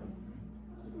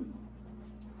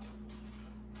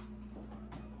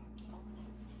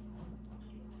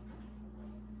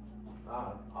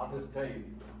 I'll just tell you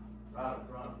right up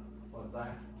front, what I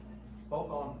spoke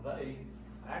on today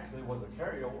actually was a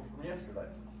carryover from yesterday.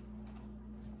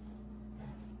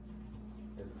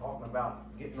 It's talking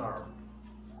about getting our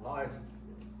lives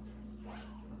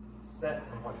set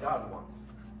in what God wants,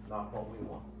 not what we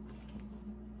want.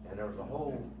 And there was a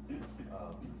whole,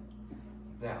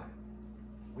 now,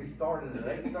 we started at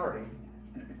 8:30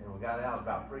 and we got out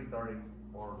about 3:30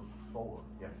 or 4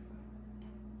 yesterday.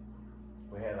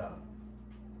 we had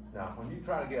now when you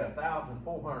try to get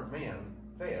 1,400 men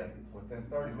fed within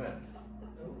 30 minutes,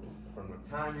 from the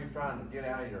time you're trying to get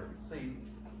out of your seats,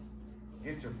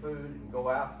 get your food, and go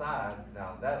outside,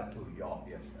 now that'll cool you off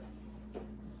yesterday.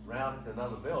 Round to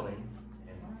another building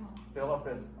and fill up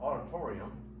this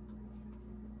auditorium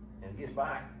and get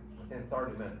back within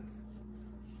 30 minutes.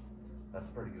 That's a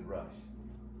pretty good rush.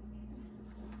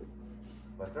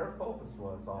 But their focus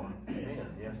was on men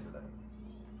yesterday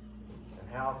and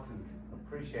how to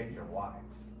appreciate your wives.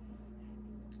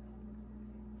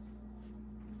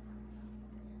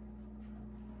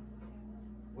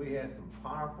 We had some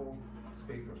powerful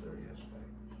speakers there yesterday.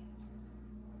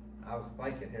 I was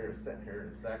thinking here, sitting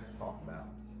here in a second, talking about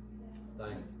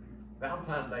things.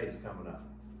 Valentine's Day is coming up.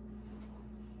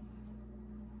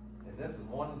 And this is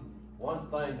one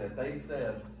thing that they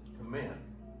said to men.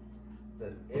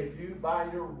 Said, if you buy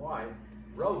your wife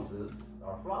roses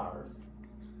or flowers,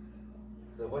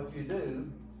 so what you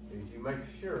do is you make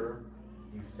sure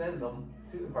you send them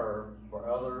to her where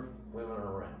other women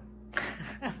are around.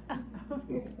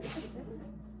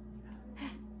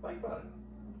 Think about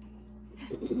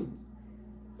it.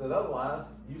 So otherwise,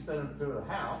 you send them to the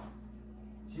house,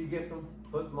 she gets them,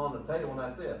 puts them on the table, and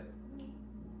that's it.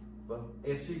 But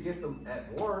if she gets them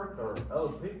at work or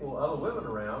other people, other women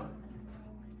around,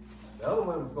 the other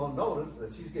women's going to notice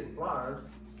that she's getting flowers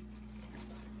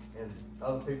and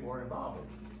other people are involved in it.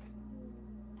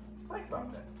 Think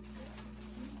about that.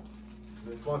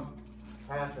 This one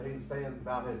pastor, he was saying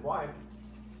about his wife,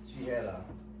 she had a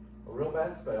real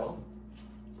bad spell,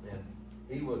 and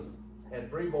he had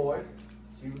 3 boys.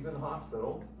 She was in the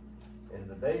hospital, and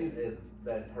the day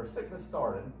that her sickness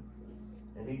started,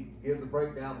 and he gave the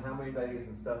breakdown of how many days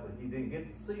and stuff, and he didn't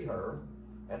get to see her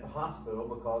at the hospital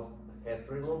because he had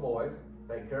 3 little boys,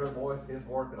 take care of the boys, his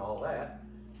work and all that,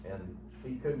 and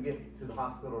he couldn't get to the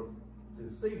hospital to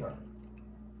see her.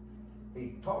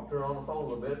 He talked to her on the phone a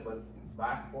little bit, but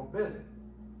back and forth busy.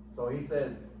 So he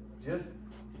said, just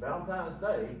Valentine's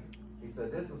Day, he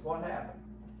said, this is what happened.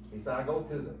 He said, I go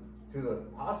to the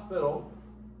hospital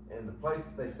and the place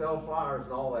that they sell flowers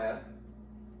and all that,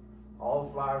 all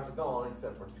the flowers are gone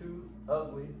except for 2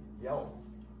 ugly yellow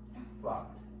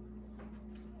flowers.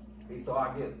 He said,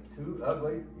 I get 2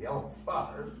 ugly yellow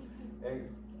flowers and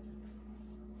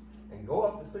go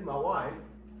up to see my wife,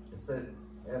 and said,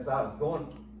 as I was going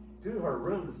to her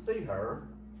room to see her,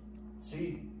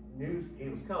 she knew he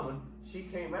was coming. She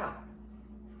came out.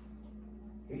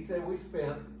 He said we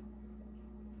spent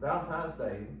Valentine's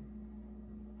Day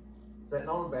sitting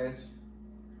on a bench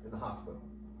in the hospital,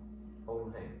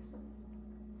 holding hands.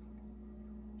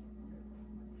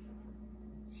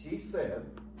 She said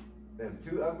them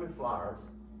 2 ugly flowers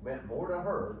meant more to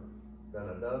her than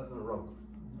a dozen of roses.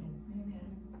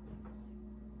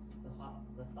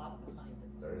 The thought behind it.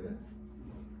 There it is.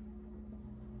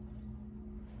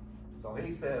 So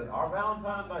he said, our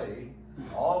Valentine's Day,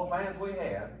 all the plans we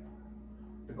had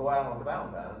to go out on the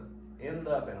Valentine's ended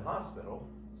up in a hospital,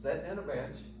 sitting in a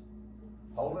bench,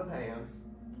 holding hands,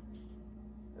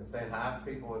 and saying hi to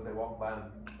people as they walk by and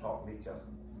talk to each other.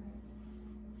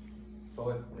 So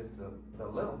it's the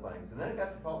little things. And then he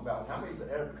got to talk about how many's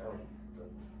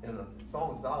in the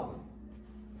Song of Solomon,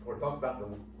 where it talks about the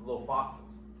little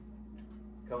foxes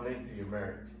coming into your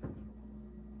marriage.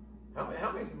 How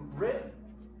many's read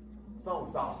Song of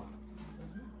Solomon?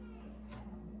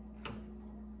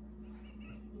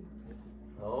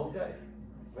 Okay.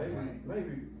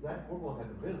 Maybe Zach, we're gonna have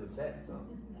to visit that some.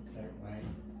 Hey,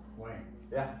 Wayne.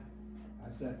 Yeah.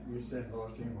 You sent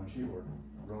Lois Jean when she worked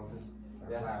roses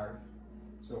or Yeah. flowers.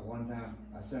 So one time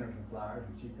I sent her some flowers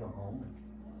and she'd come home and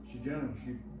she'd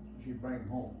bring them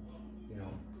home, you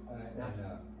know.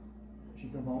 She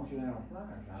come home, she had on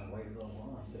flowers. I waited a little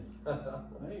while. I said,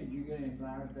 hey, did you get any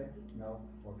flowers back? No.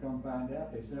 Well, come find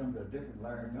out, they sent them to a different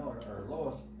Larry Miller or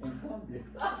Lois in Columbia.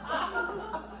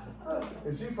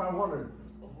 And she probably wondered,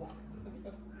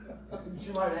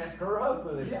 she might ask her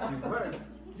husband if she married.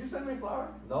 Did you send me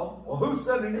flowers? No. Well, who's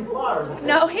sending you flowers?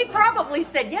 No, he probably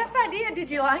said, yes, I did.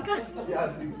 Did you like them?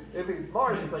 Yeah, if he's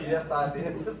smart, he'd say, yes, I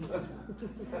did.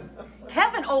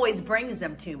 Kevin always brings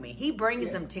them to me. He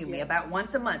brings them to me about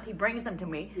once a month. He brings them to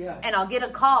me. Yeah. And I'll get a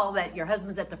call that your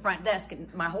husband's at the front desk,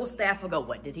 and my whole staff will go,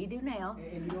 what did he do now?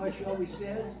 And you know what she always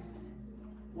says?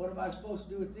 What am I supposed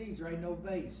to do with these? There ain't no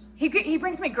base. He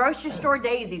brings me grocery store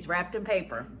daisies wrapped in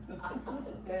paper.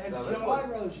 And Now, she this don't one-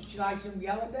 like roses. She likes them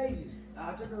yellow daisies.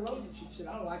 I took her roses. She said,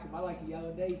 I don't like them. I like the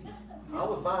yellow daisies. I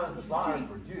was buying flowers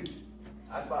for Judy.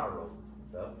 I'd buy roses and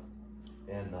stuff.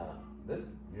 And this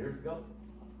years ago.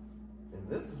 And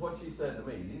this is what she said to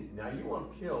me. Now you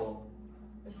want to kill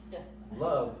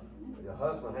love your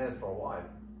husband has for a wife,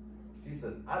 she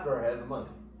said, I'd rather have the money.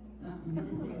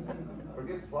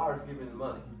 Forget the flowers, give me the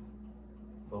money.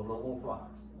 So no more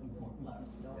flowers.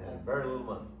 And very little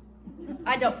money.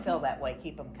 I don't feel that way.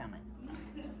 Keep them coming.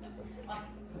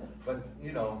 But,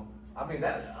 you know, I mean,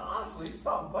 that honestly,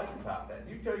 stop and think about that.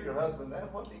 You tell your husband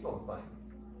that, what's he going to think?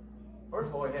 First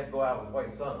of all, he had to go out of his way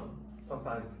to son him.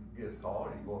 Sometimes you get a call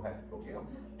and you have to go get him.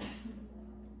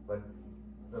 But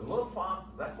the little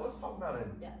foxes, that's what it's talking about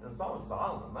in Song of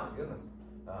Solomon. My goodness.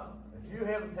 If you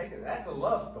haven't taken, that's a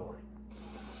love story.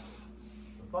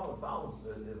 The Song of Solomon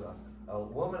is a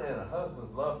woman and a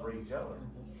husband's love for each other.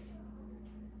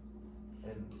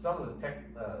 And some of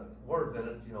the words in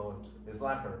it, you know, is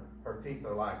like her teeth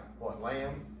are like, what,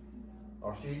 lambs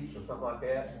or sheep or something like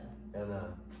that. And,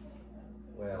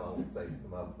 well, I won't say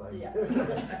some other things. Yeah.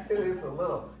 it's a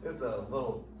little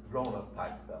grown-up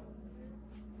type stuff.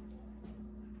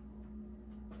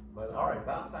 But all right,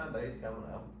 Valentine's Day is coming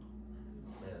up.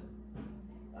 And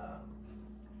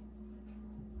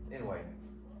anyway,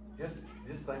 just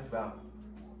think about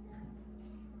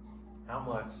how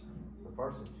much the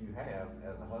person that you have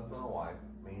as a husband or wife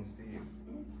means to you.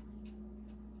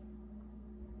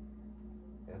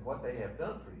 And what they have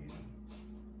done for you.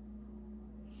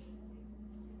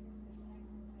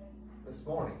 This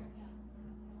morning,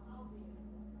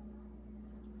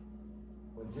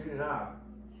 when Judy and I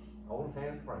holding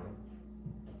hands praying,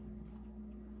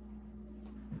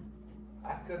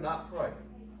 I could not pray.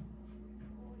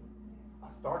 I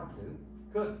started to,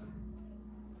 couldn't.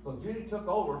 So Judy took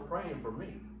over praying for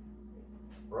me,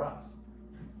 for us.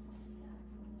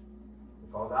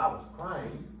 Because I was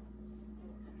crying,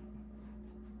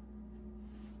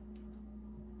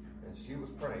 and she was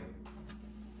praying.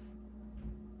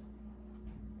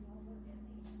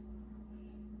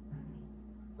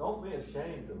 Don't be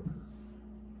ashamed to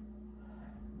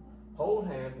hold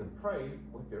hands and pray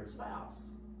with your spouse.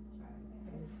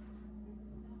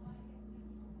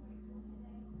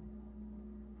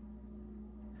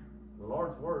 The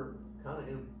Lord's Word kind of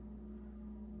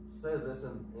says this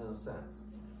in a sense.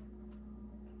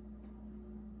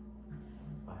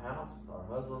 A house, our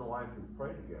husband and wife who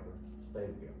pray together, stay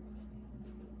together.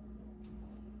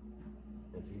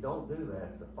 If you don't do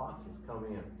that, the foxes come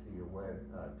in to your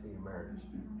marriage.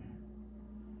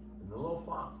 And the little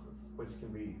foxes, which can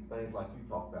be things like you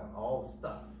talked about, all the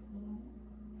stuff,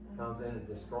 comes in and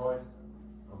destroys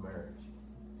a marriage.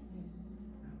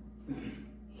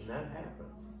 And that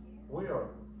happens. We are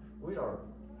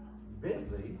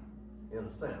busy in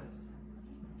a sense.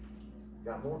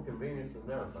 Got more convenience than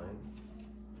everything.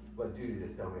 But Judy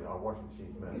just told me our washing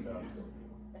machine's messed up.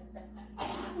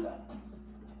 So.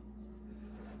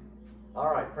 All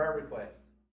right, prayer request.